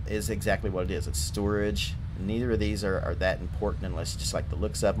is exactly what it is. It's storage. Neither of these are that important unless you just like the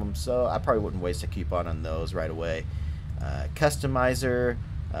looks of them, so I probably wouldn't waste a coupon on those right away. Customizer,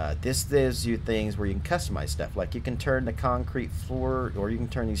 this gives you things where you can customize stuff, like you can turn the concrete floor, or you can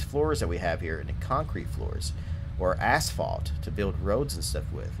turn these floors that we have here into concrete floors, or asphalt to build roads and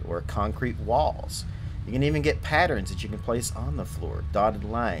stuff with, or concrete walls. You can even get patterns that you can place on the floor, dotted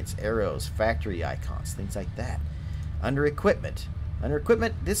lines, arrows, factory icons, things like that. Under equipment,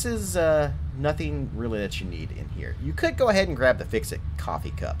 this is nothing really that you need in here. You could go ahead and grab the Ficsit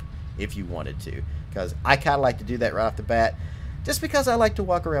coffee cup if you wanted to, because I kind of like to do that right off the bat, just because I like to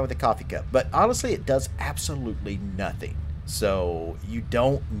walk around with a coffee cup. But honestly, it does absolutely nothing, so you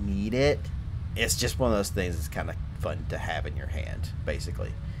don't need it. It's just one of those things that's kind of fun to have in your hand,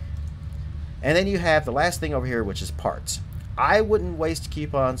 basically. And then you have the last thing over here, which is parts. I wouldn't waste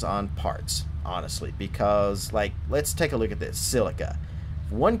coupons on parts, honestly, because, like, let's take a look at this. Silica.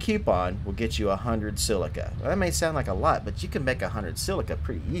 1 coupon will get you 100 silica. Well, that may sound like a lot, but you can make 100 silica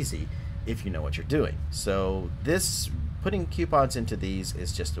pretty easy if you know what you're doing. So this, putting coupons into these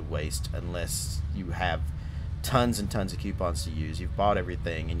is just a waste unless you have tons and tons of coupons to use. You've bought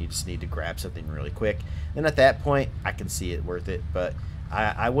everything and you just need to grab something really quick. Then at that point, I can see it worth it, but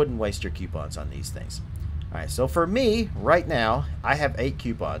I wouldn't waste your coupons on these things. Alright, so for me, right now, I have 8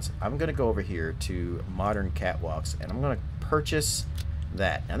 coupons. I'm going to go over here to Modern Catwalks, and I'm going to purchase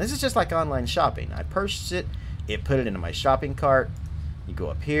that. Now, this is just like online shopping. I purchased it, it put it into my shopping cart. You go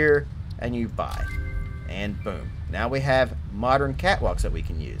up here, and you buy. And boom. Now we have Modern Catwalks that we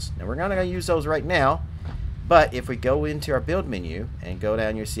can use. Now, we're not going to use those right now, but if we go into our build menu and go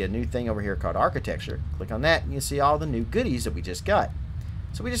down, you'll see a new thing over here called Architecture. Click on that, and you'll see all the new goodies that we just got.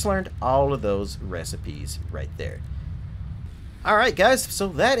 So we just learned all of those recipes right there. Alright guys, so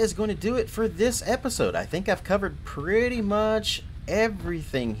that is going to do it for this episode. I think I've covered pretty much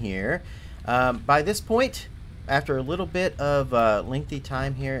everything here. By this point, after a little bit of lengthy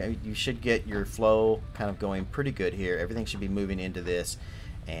time here, you should get your flow kind of going pretty good here. Everything should be moving into this,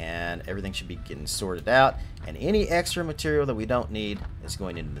 and everything should be getting sorted out. And any extra material that we don't need is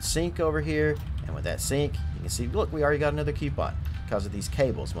going into the sink over here. And with that sink, you can see, look, we already got another coupon because of these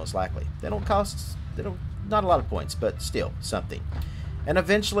cables, most likely. They don't cost, not a lot of points, but still something. And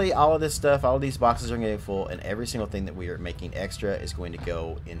eventually, all of this stuff, all of these boxes are getting full, and every single thing that we are making extra is going to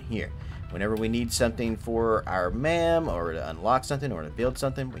go in here. Whenever we need something for our MAM, or to unlock something, or to build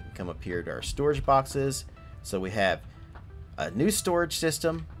something, we can come up here to our storage boxes. So we have a new storage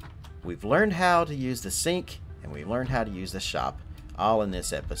system. We've learned how to use the sink, and we've learned how to use the shop, all in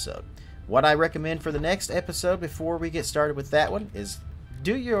this episode. What I recommend for the next episode, before we get started with that one, is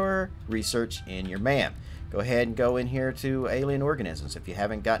do your research in your MAM. Go ahead and go in here to Alien Organisms. If you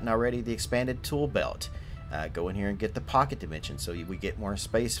haven't gotten already the expanded tool belt, go in here and get the pocket dimension so we get more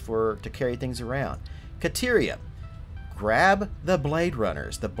space to carry things around. Cateria. Grab the Blade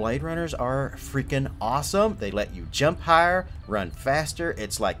Runners. The Blade Runners are freaking awesome. They let you jump higher, run faster.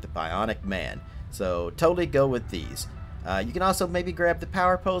 It's like the Bionic Man. So totally go with these. You can also maybe grab the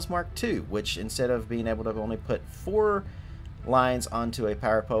Power Pose Mark II, which instead of being able to only put 4 lines onto a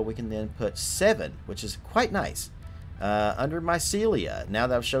power pole, we can then put 7, which is quite nice. Under Mycelia, now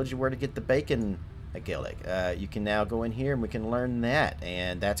that I've showed you where to get the bacon You can now go in here and we can learn that,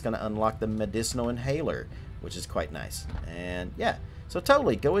 and that's going to unlock the medicinal inhaler, which is quite nice. And yeah, so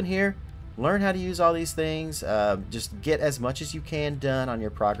totally go in here, learn how to use all these things. Just get as much as you can done on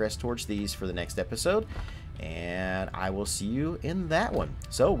your progress towards these for the next episode, and I will see you in that one.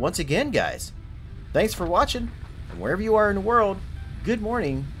 So once again, guys, thanks for watching, and wherever you are in the world, good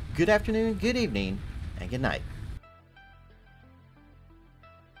morning, good afternoon, good evening, and good night.